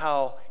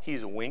somehow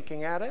he's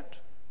winking at it,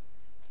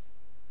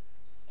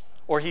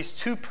 or he's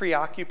too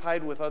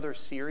preoccupied with other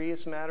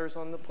serious matters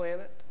on the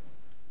planet,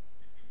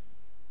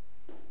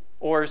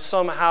 or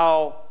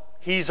somehow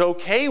he's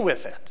okay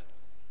with it.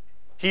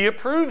 He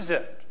approves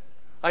it.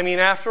 I mean,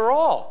 after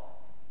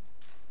all,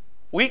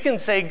 we can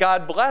say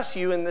God bless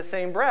you in the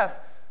same breath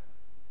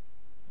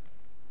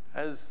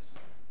as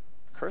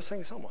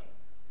cursing someone.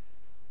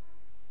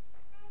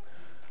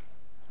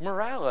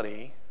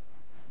 Morality,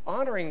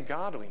 honoring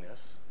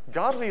godliness,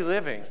 godly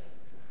living,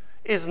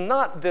 is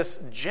not this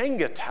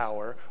Jenga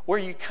tower where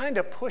you kind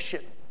of push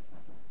it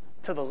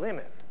to the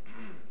limit.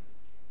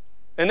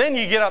 And then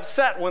you get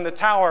upset when the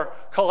tower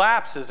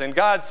collapses and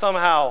God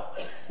somehow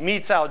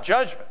metes out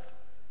judgment.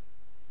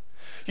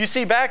 You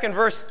see, back in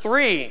verse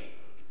 3,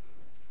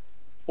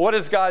 what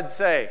does God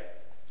say?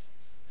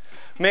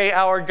 May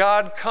our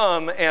God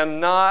come and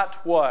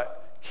not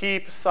what?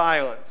 Keep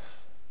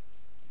silence.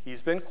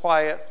 He's been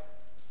quiet.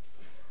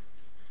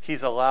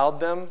 He's allowed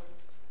them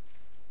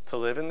to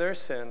live in their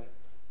sin.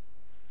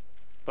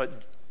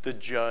 But the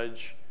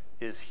judge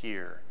is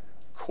here.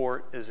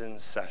 Court is in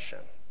session.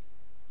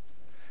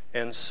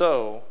 And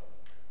so,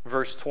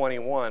 verse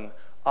 21,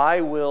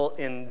 I will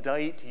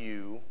indict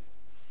you.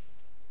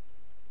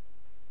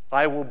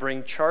 I will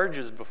bring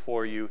charges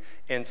before you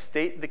and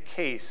state the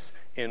case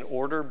in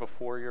order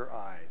before your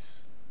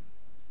eyes.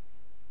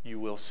 You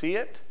will see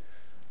it.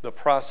 The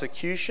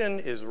prosecution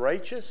is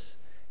righteous,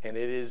 and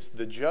it is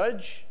the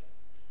judge,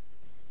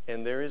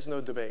 and there is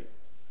no debate.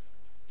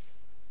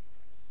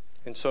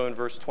 And so in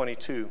verse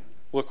 22,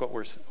 look what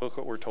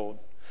we're told.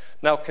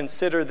 Now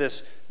consider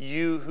this,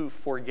 you who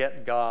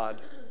forget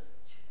God.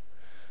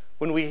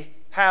 When we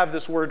have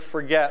this word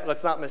forget,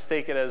 let's not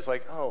mistake it as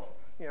like, oh,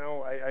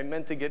 I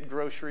meant to get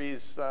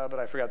groceries, but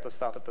I forgot to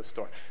stop at the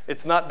store.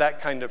 It's not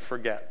that kind of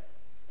forget,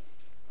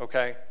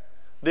 okay?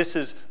 This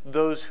is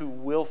those who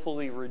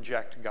willfully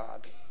reject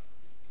God.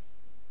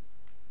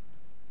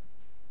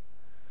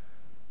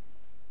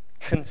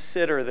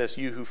 Consider this,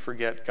 you who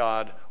forget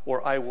God,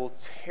 or I will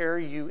tear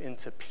you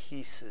into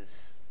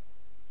pieces,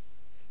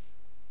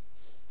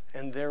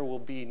 and there will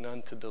be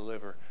none to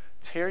deliver.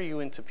 Tear you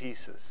into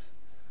pieces.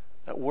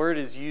 That word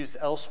is used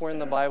elsewhere in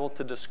the Bible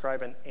to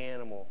describe an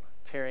animal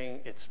tearing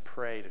its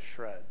prey to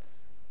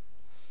shreds.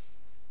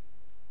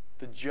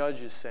 The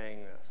judge is saying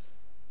this.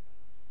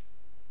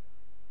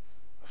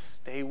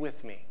 Stay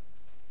with me.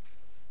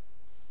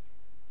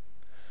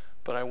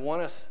 But I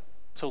want us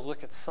to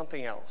look at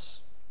something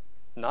else.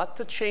 Not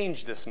to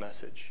change this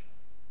message,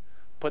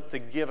 but to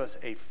give us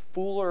a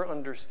fuller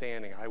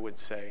understanding, I would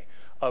say,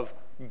 of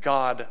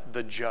God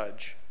the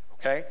judge.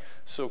 Okay?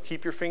 So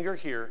keep your finger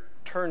here.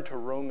 Turn to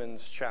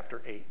Romans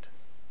chapter 8.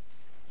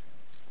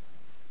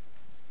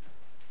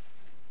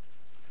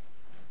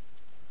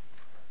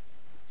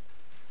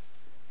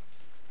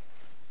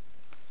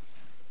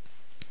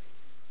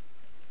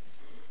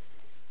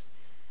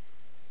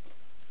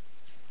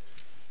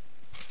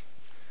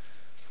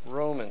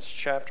 Romans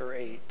chapter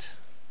 8.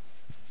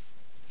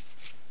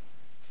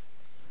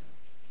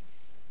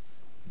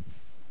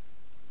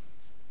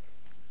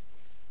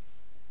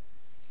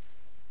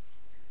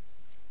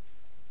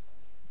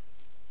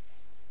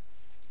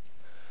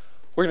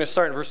 We're going to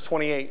start in verse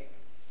 28.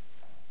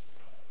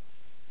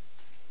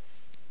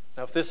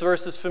 Now, if this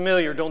verse is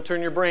familiar, don't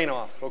turn your brain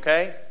off,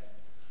 okay?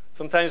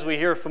 Sometimes we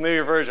hear a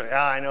familiar version.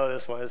 I know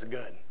this one is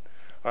good.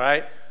 All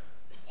right?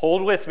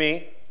 Hold with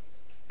me,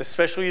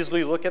 especially as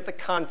we look at the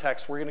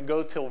context. We're going to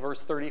go till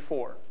verse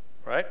 34,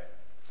 right?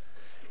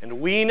 And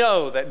we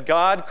know that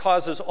God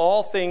causes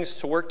all things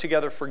to work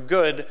together for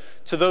good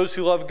to those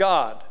who love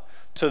God,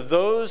 to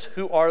those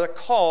who are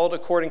called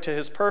according to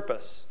his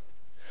purpose.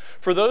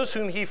 For those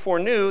whom he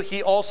foreknew,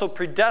 he also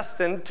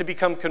predestined to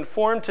become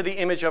conformed to the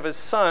image of his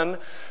Son,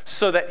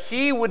 so that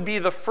he would be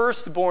the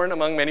firstborn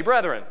among many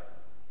brethren.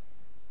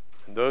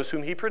 And those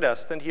whom he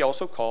predestined, he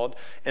also called.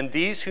 And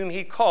these whom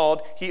he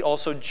called, he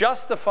also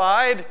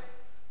justified.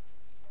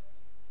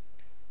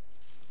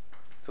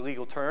 It's a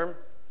legal term.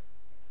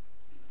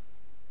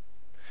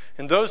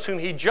 And those whom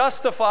he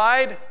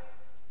justified,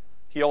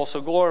 he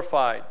also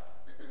glorified.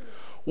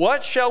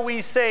 What shall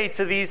we say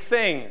to these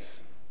things?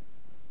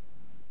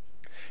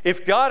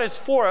 If God is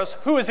for us,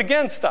 who is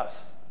against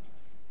us?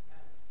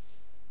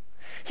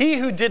 He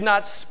who did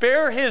not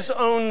spare his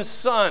own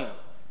Son,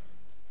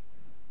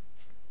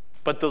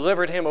 but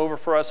delivered him over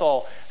for us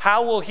all,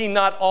 how will he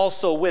not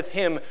also with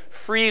him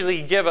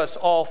freely give us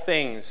all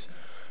things?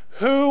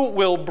 Who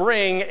will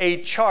bring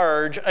a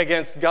charge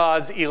against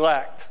God's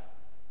elect?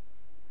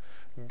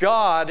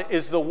 God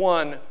is the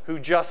one who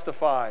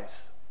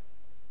justifies.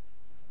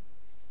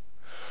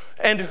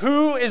 And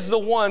who is the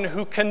one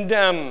who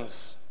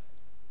condemns?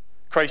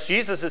 Christ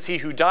Jesus is he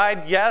who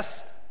died,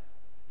 yes,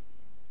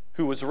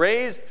 who was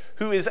raised,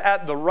 who is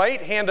at the right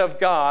hand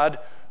of God,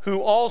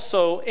 who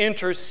also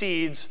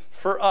intercedes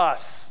for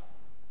us.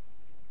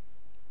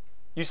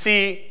 You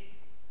see,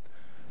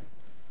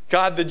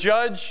 God the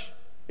judge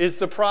is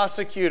the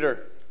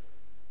prosecutor.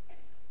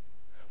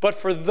 But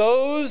for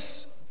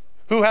those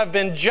who have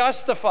been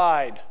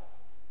justified,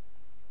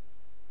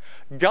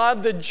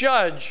 God the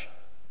judge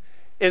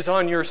is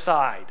on your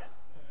side.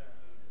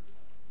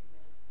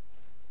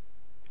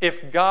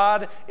 If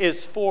God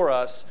is for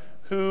us,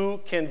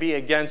 who can be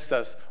against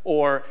us?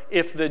 Or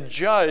if the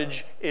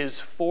judge is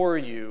for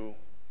you,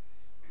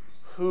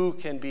 who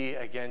can be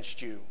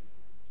against you?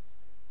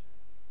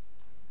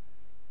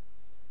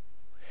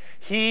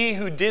 He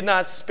who did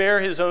not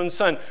spare his own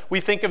son. We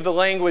think of the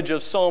language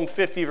of Psalm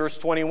 50, verse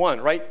 21,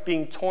 right?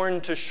 Being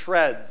torn to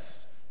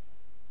shreds.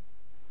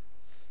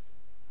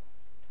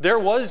 There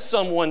was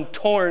someone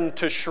torn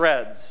to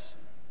shreds.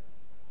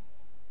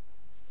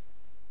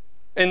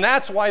 And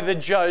that's why the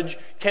judge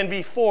can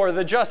be for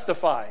the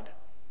justified.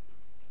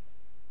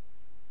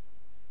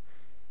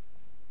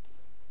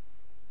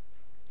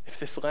 If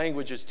this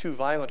language is too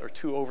violent or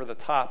too over the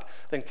top,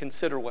 then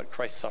consider what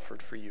Christ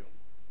suffered for you.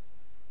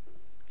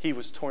 He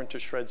was torn to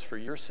shreds for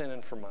your sin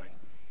and for mine.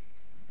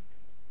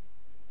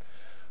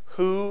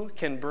 Who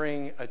can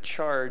bring a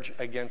charge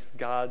against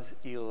God's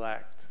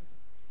elect?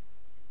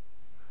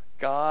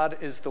 God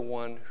is the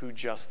one who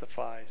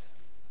justifies.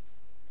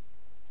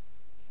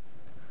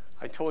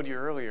 I told you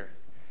earlier,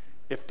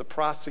 if the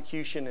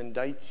prosecution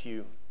indicts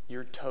you,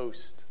 you're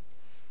toast.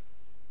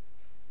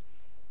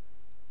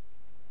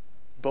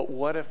 But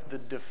what if the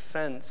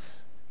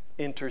defense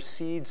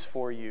intercedes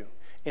for you?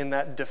 And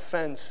that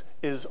defense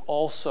is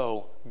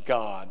also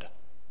God.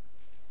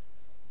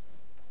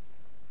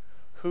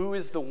 Who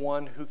is the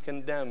one who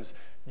condemns?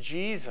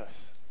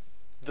 Jesus,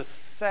 the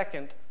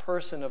second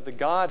person of the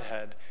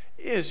Godhead,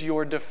 is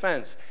your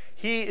defense.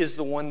 He is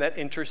the one that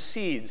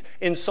intercedes.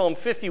 In Psalm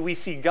 50, we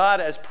see God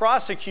as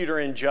prosecutor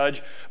and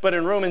judge, but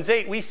in Romans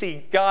 8, we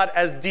see God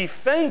as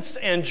defense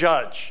and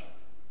judge.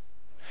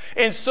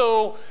 And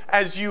so,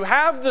 as you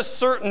have the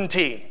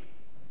certainty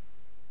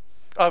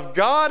of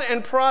God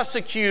and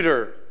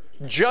prosecutor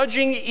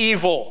judging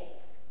evil,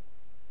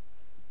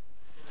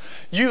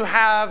 you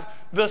have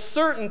the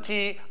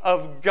certainty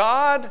of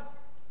God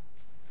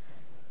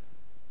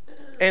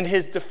and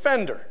his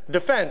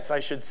defense, I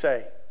should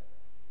say,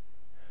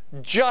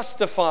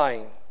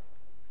 justifying,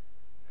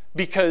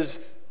 because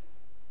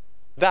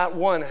that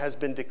one has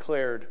been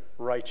declared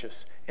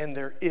righteous, and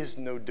there is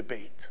no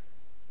debate.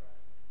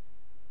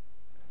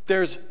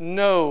 There's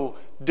no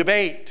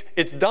debate.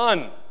 It's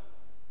done.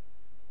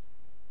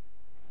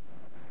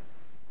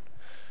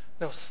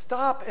 Now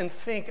stop and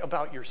think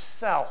about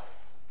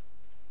yourself.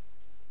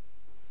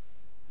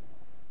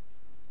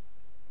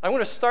 I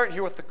want to start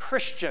here with the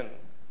Christian.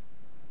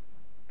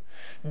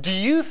 Do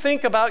you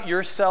think about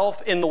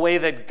yourself in the way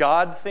that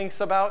God thinks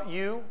about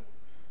you?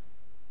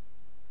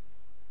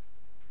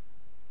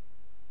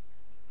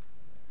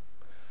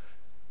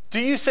 Do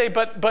you say,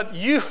 but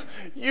you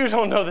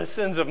don't know the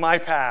sins of my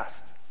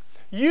past.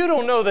 You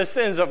don't know the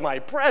sins of my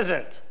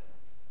present.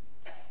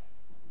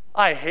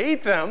 I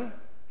hate them.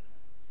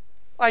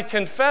 I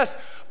confess,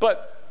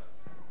 but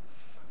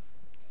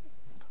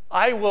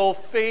I will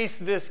face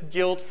this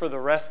guilt for the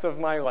rest of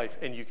my life.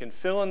 And you can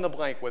fill in the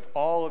blank with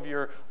all of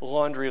your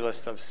laundry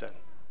list of sin.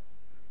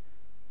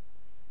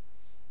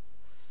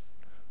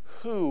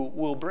 Who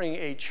will bring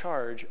a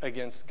charge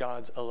against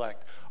God's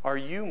elect? Are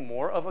you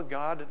more of a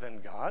God than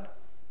God?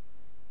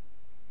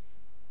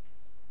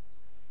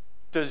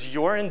 Does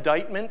your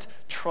indictment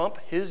trump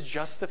his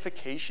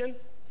justification?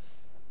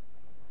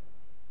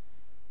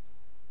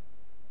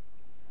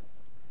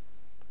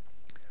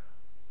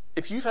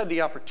 If you've had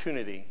the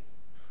opportunity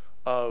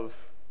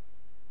of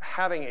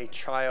having a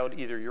child,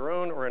 either your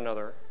own or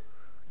another,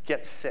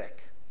 get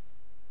sick,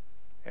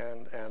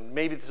 and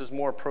maybe this is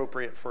more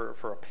appropriate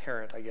for a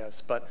parent, I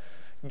guess, but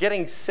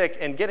getting sick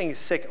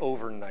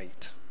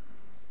overnight,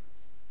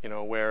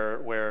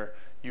 where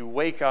you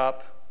wake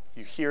up,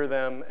 you hear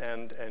them,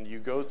 and you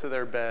go to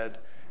their bed,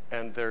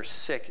 and their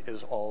sick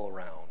is all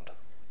around.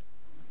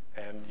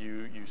 And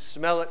you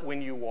smell it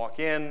when you walk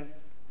in,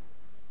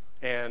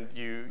 and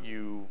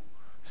you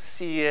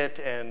see it,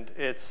 and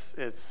it's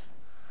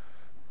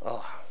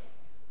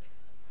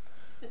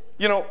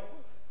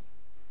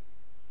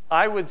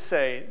I would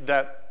say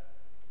that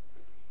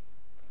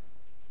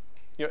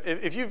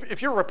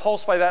if you're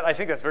repulsed by that, I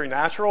think that's very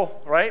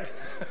natural, right?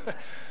 You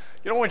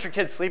don't want your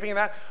kids sleeping in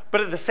that,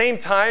 but at the same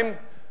time,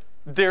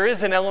 there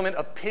is an element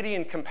of pity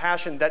and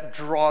compassion that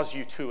draws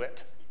you to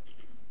it.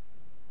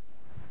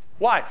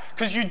 Why?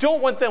 Because you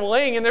don't want them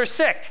laying in their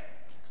sick.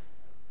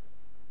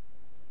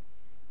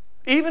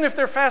 Even if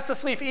they're fast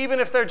asleep, even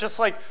if they're just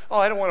like, oh,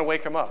 I don't want to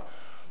wake them up.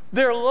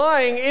 They're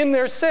lying in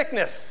their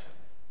sickness.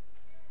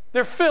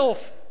 They're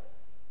filth.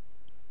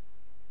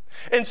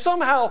 And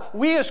somehow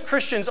we as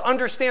Christians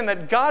understand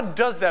that God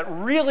does that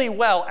really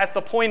well at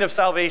the point of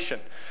salvation.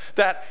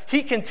 That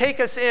he can take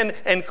us in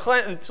and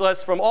cleanse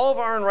us from all of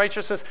our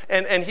unrighteousness,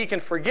 and he can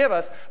forgive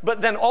us.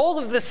 But then all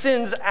of the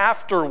sins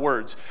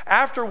afterwards,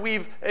 after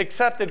we've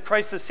accepted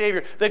Christ as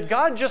Savior, that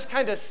God just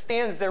kind of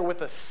stands there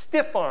with a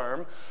stiff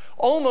arm,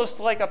 almost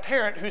like a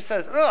parent who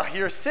says, ugh,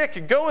 you're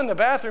sick, go in the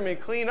bathroom and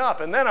clean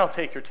up, and then I'll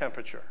take your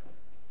temperature.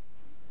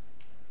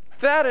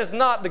 That is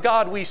not the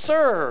God we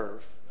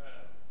serve.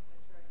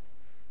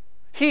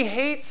 He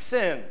hates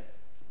sin.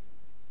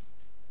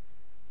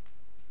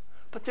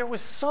 But there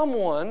was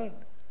someone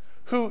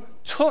who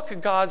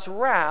took God's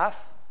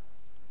wrath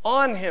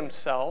on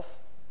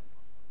himself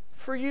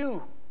for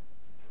you.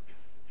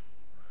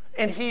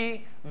 And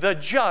he, the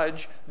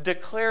judge,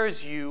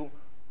 declares you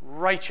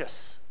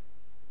righteous.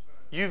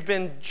 You've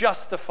been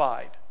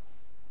justified.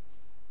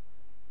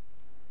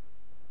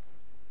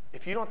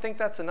 If you don't think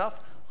that's enough,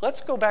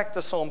 let's go back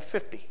to Psalm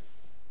 50.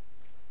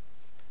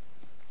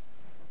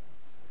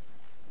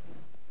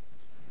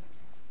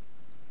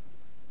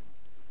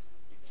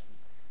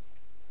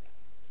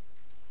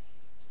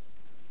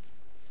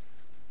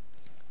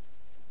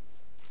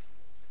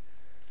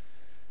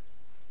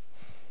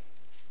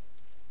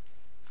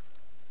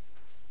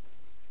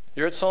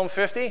 You're at Psalm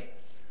 50?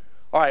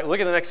 All right, look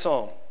at the next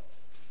psalm.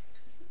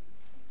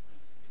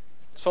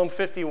 Psalm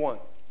 51.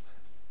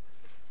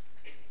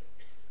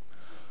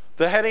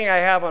 The heading I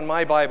have on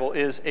my Bible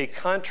is A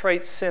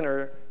Contrite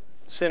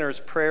Sinner's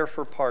Prayer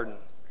for Pardon.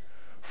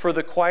 For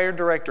the choir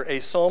director, a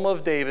psalm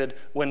of David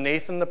when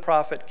Nathan the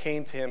prophet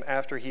came to him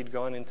after he'd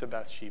gone into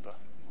Bathsheba.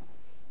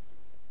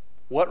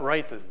 What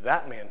right does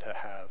that man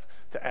have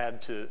to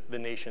add to the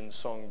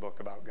nation's songbook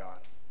about God?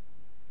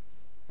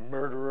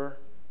 Murderer,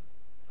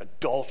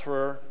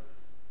 adulterer,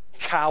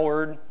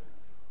 coward,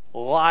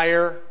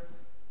 liar,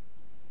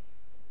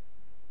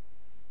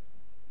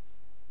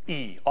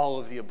 all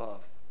of the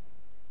above.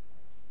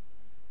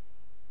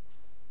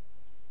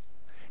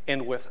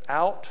 And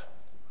without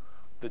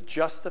the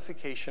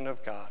justification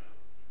of God,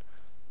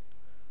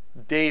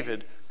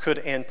 David could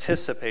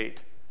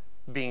anticipate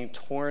being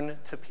torn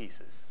to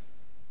pieces.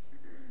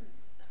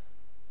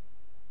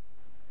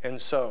 And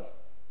so,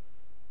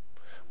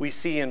 we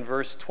see in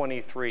verse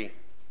 23,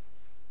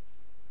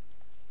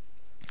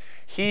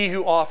 he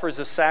who offers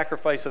a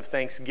sacrifice of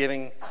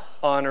thanksgiving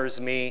honors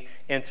me,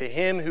 and to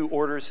him who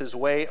orders his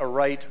way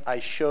aright, I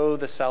show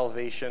the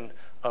salvation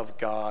of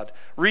God.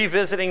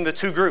 Revisiting the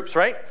two groups,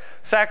 right?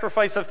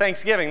 Sacrifice of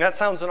thanksgiving. That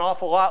sounds an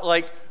awful lot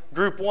like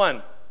group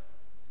one.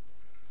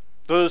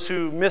 Those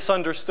who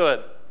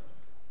misunderstood.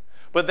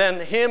 But then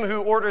him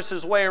who orders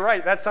his way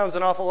right. That sounds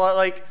an awful lot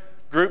like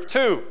group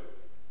two.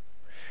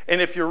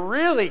 And if you're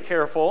really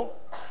careful,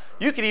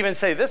 you could even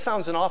say this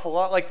sounds an awful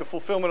lot like the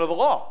fulfillment of the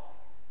law.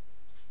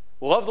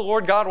 Love the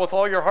Lord God with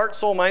all your heart,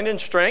 soul, mind, and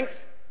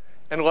strength,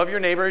 and love your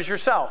neighbor as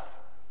yourself.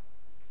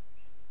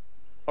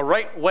 A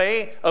right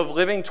way of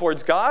living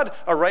towards God,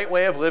 a right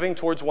way of living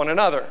towards one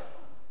another.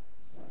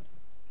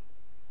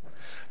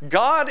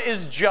 God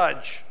is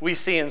judge, we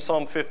see in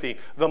Psalm 50.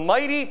 The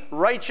mighty,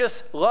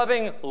 righteous,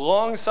 loving,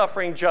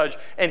 long-suffering judge.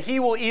 And he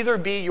will either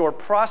be your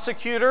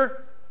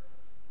prosecutor,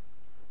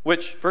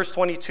 which verse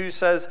 22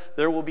 says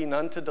there will be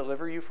none to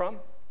deliver you from,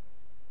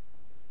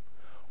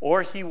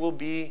 or he will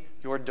be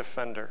your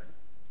defender.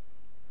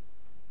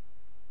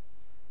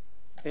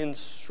 In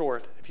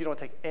short, if you don't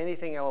take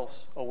anything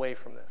else away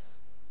from this,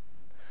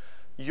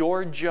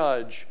 your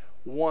judge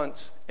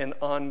wants an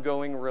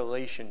ongoing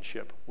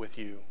relationship with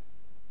you.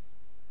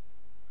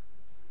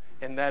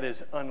 And that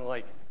is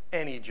unlike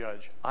any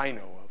judge I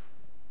know of.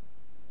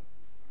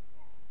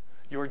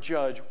 Your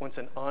judge wants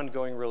an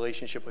ongoing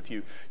relationship with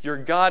you. Your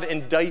God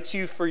indicts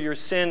you for your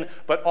sin,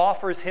 but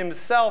offers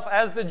himself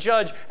as the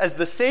judge, as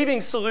the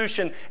saving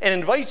solution, and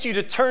invites you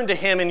to turn to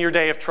him in your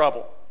day of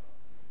trouble.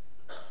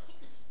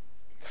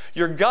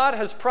 Your God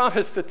has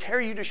promised to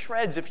tear you to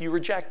shreds if you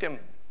reject him.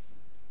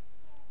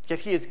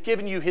 Yet he has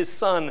given you his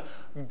Son,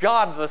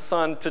 God the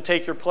Son, to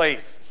take your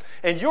place.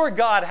 And your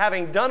God,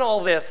 having done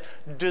all this,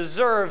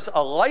 deserves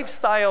a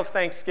lifestyle of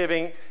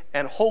thanksgiving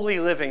and holy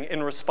living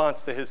in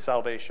response to his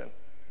salvation.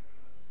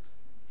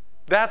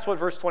 That's what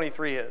verse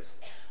 23 is.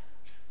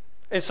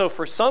 And so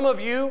for some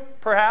of you,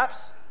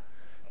 perhaps,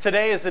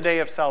 today is the day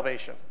of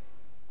salvation.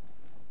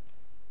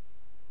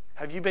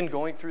 Have you been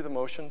going through the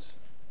motions?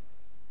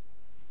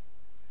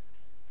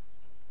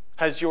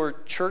 Has your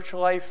church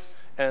life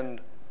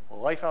and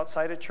life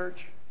outside of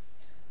church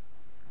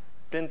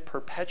been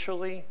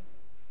perpetually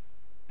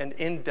and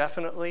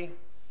indefinitely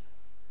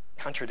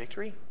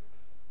contradictory?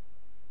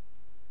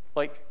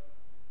 Like,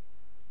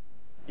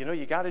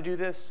 you got to do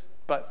this,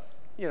 but,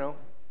 it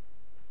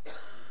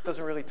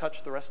doesn't really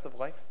touch the rest of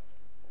life.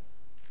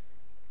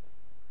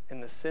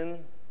 And the sin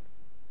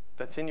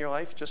that's in your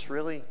life just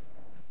really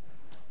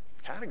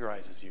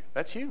categorizes you.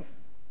 That's you.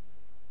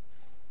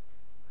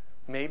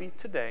 Maybe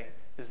today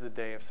is the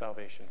day of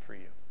salvation for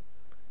you.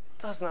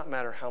 It does not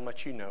matter how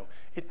much you know.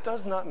 It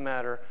does not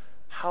matter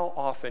how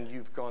often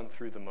you've gone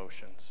through the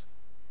motions.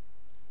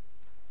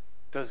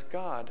 Does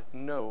God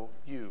know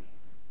you?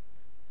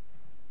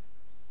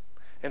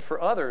 And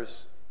for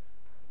others,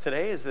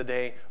 today is the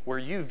day where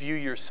you view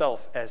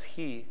yourself as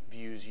he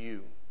views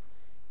you.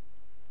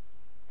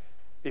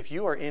 If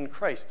you are in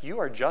Christ, you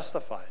are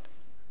justified.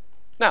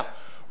 Now,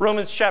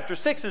 Romans chapter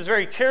 6 is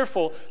very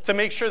careful to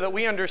make sure that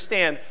we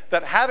understand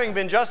that having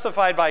been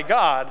justified by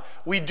God,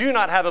 we do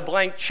not have a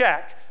blank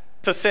check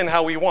to sin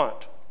how we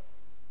want.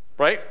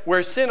 Right?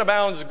 Where sin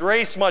abounds,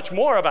 grace much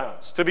more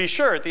abounds, to be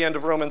sure, at the end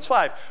of Romans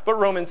 5. But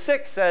Romans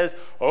 6 says,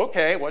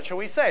 okay, what shall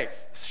we say?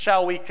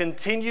 Shall we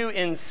continue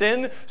in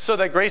sin so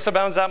that grace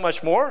abounds that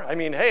much more? I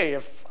mean, hey,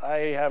 if I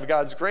have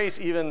God's grace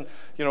even,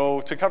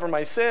 to cover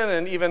my sin,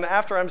 and even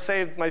after I'm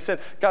saved, my sin,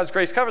 God's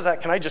grace covers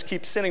that, can I just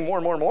keep sinning more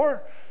and more and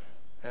more?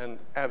 And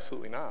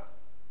absolutely not.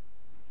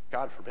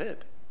 God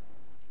forbid.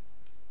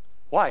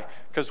 Why?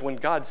 Because when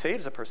God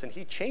saves a person,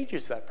 he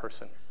changes that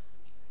person.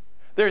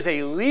 There's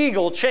a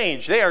legal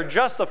change. They are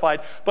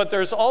justified, but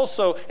there's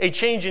also a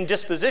change in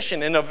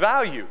disposition and of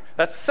value.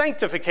 That's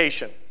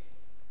sanctification.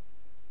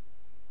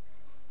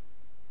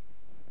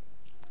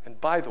 And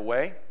by the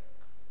way,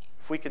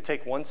 if we could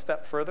take one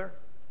step further,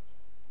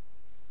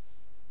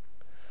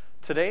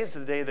 today is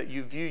the day that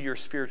you view your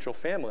spiritual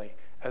family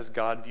as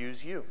God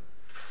views you.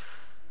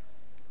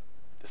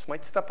 This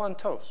might step on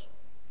toes.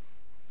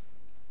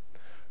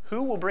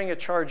 Who will bring a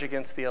charge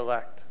against the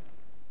elect?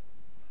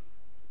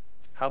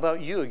 How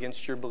about you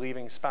against your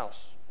believing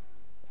spouse?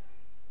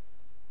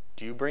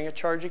 Do you bring a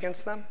charge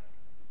against them?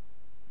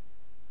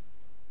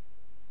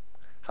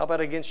 How about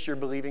against your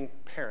believing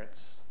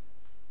parents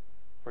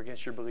or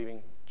against your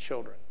believing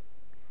children?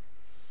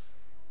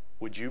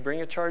 Would you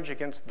bring a charge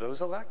against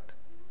those elect?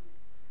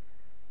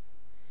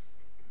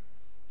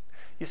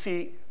 You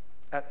see,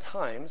 at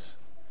times,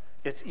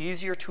 it's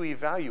easier to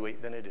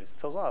evaluate than it is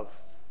to love.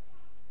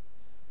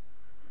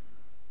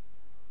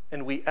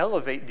 And we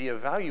elevate the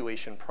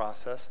evaluation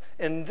process,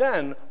 and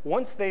then,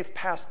 once they've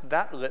passed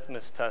that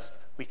litmus test,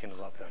 we can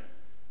love them.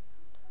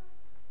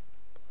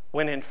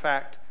 When in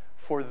fact,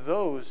 for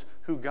those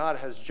who God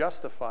has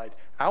justified,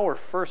 our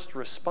first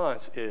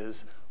response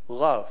is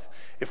love.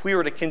 If we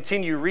were to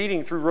continue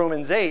reading through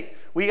Romans 8,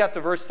 we got to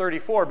verse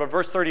 34, but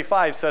verse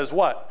 35 says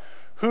what?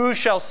 Who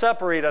shall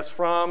separate us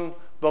from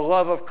the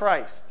love of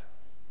Christ?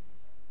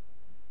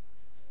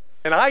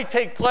 And I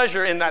take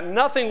pleasure in that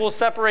nothing will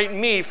separate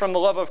me from the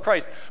love of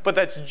Christ. But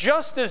that's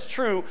just as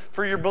true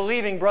for your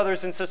believing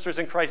brothers and sisters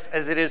in Christ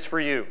as it is for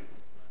you.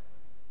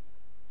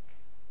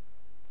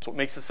 That's what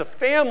makes us a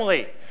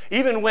family.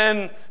 Even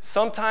when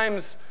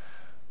sometimes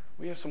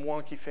we have some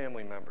wonky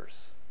family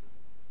members.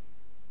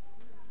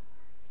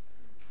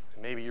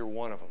 And maybe you're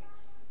one of them.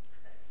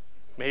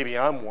 Maybe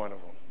I'm one of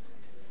them.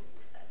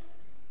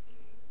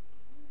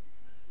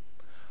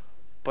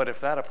 But if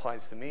that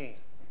applies to me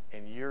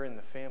and you're in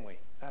the family,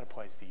 that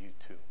applies to you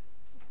too.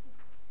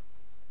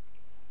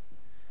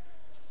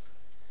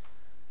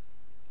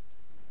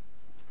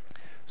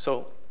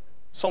 So,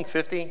 Psalm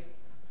 50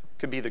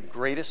 could be the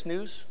greatest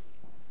news.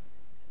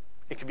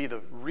 It could be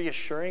the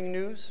reassuring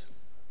news.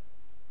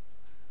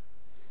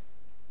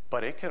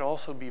 But it could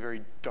also be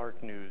very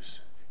dark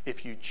news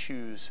if you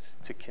choose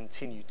to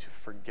continue to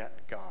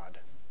forget God.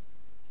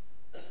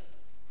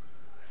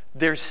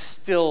 There's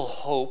still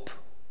hope.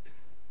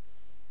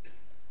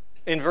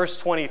 In verse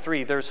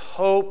 23, there's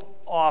hope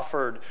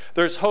offered.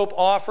 There's hope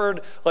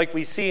offered like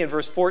we see in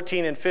verse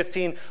 14 and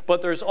 15,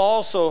 but there's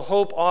also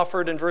hope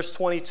offered in verse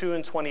 22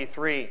 and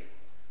 23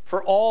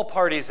 for all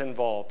parties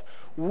involved.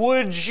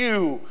 Would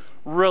you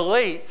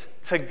relate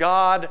to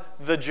God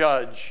the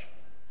judge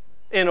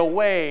in a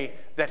way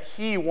that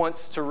he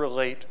wants to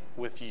relate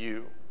with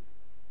you?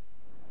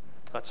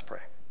 Let's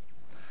pray.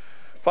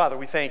 Father,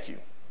 we thank you.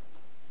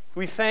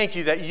 We thank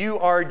you that you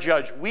are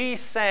judge. We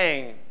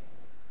sang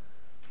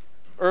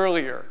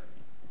earlier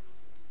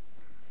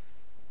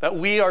that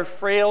we are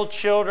frail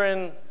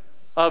children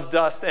of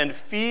dust and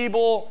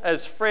feeble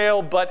as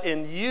frail, but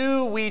in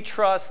you we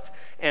trust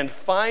and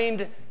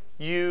find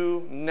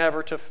you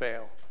never to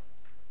fail.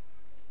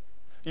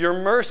 Your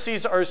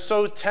mercies are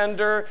so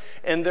tender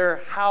and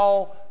they're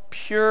how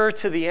pure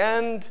to the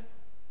end,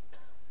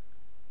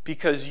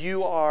 because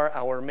you are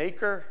our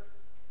maker,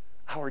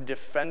 our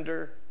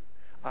defender,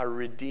 our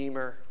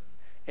redeemer,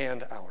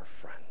 and our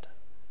friend.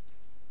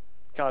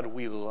 God,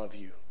 we love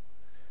you.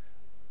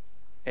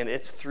 And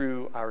it's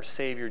through our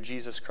Savior,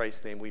 Jesus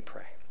Christ's name, we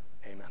pray.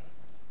 Amen.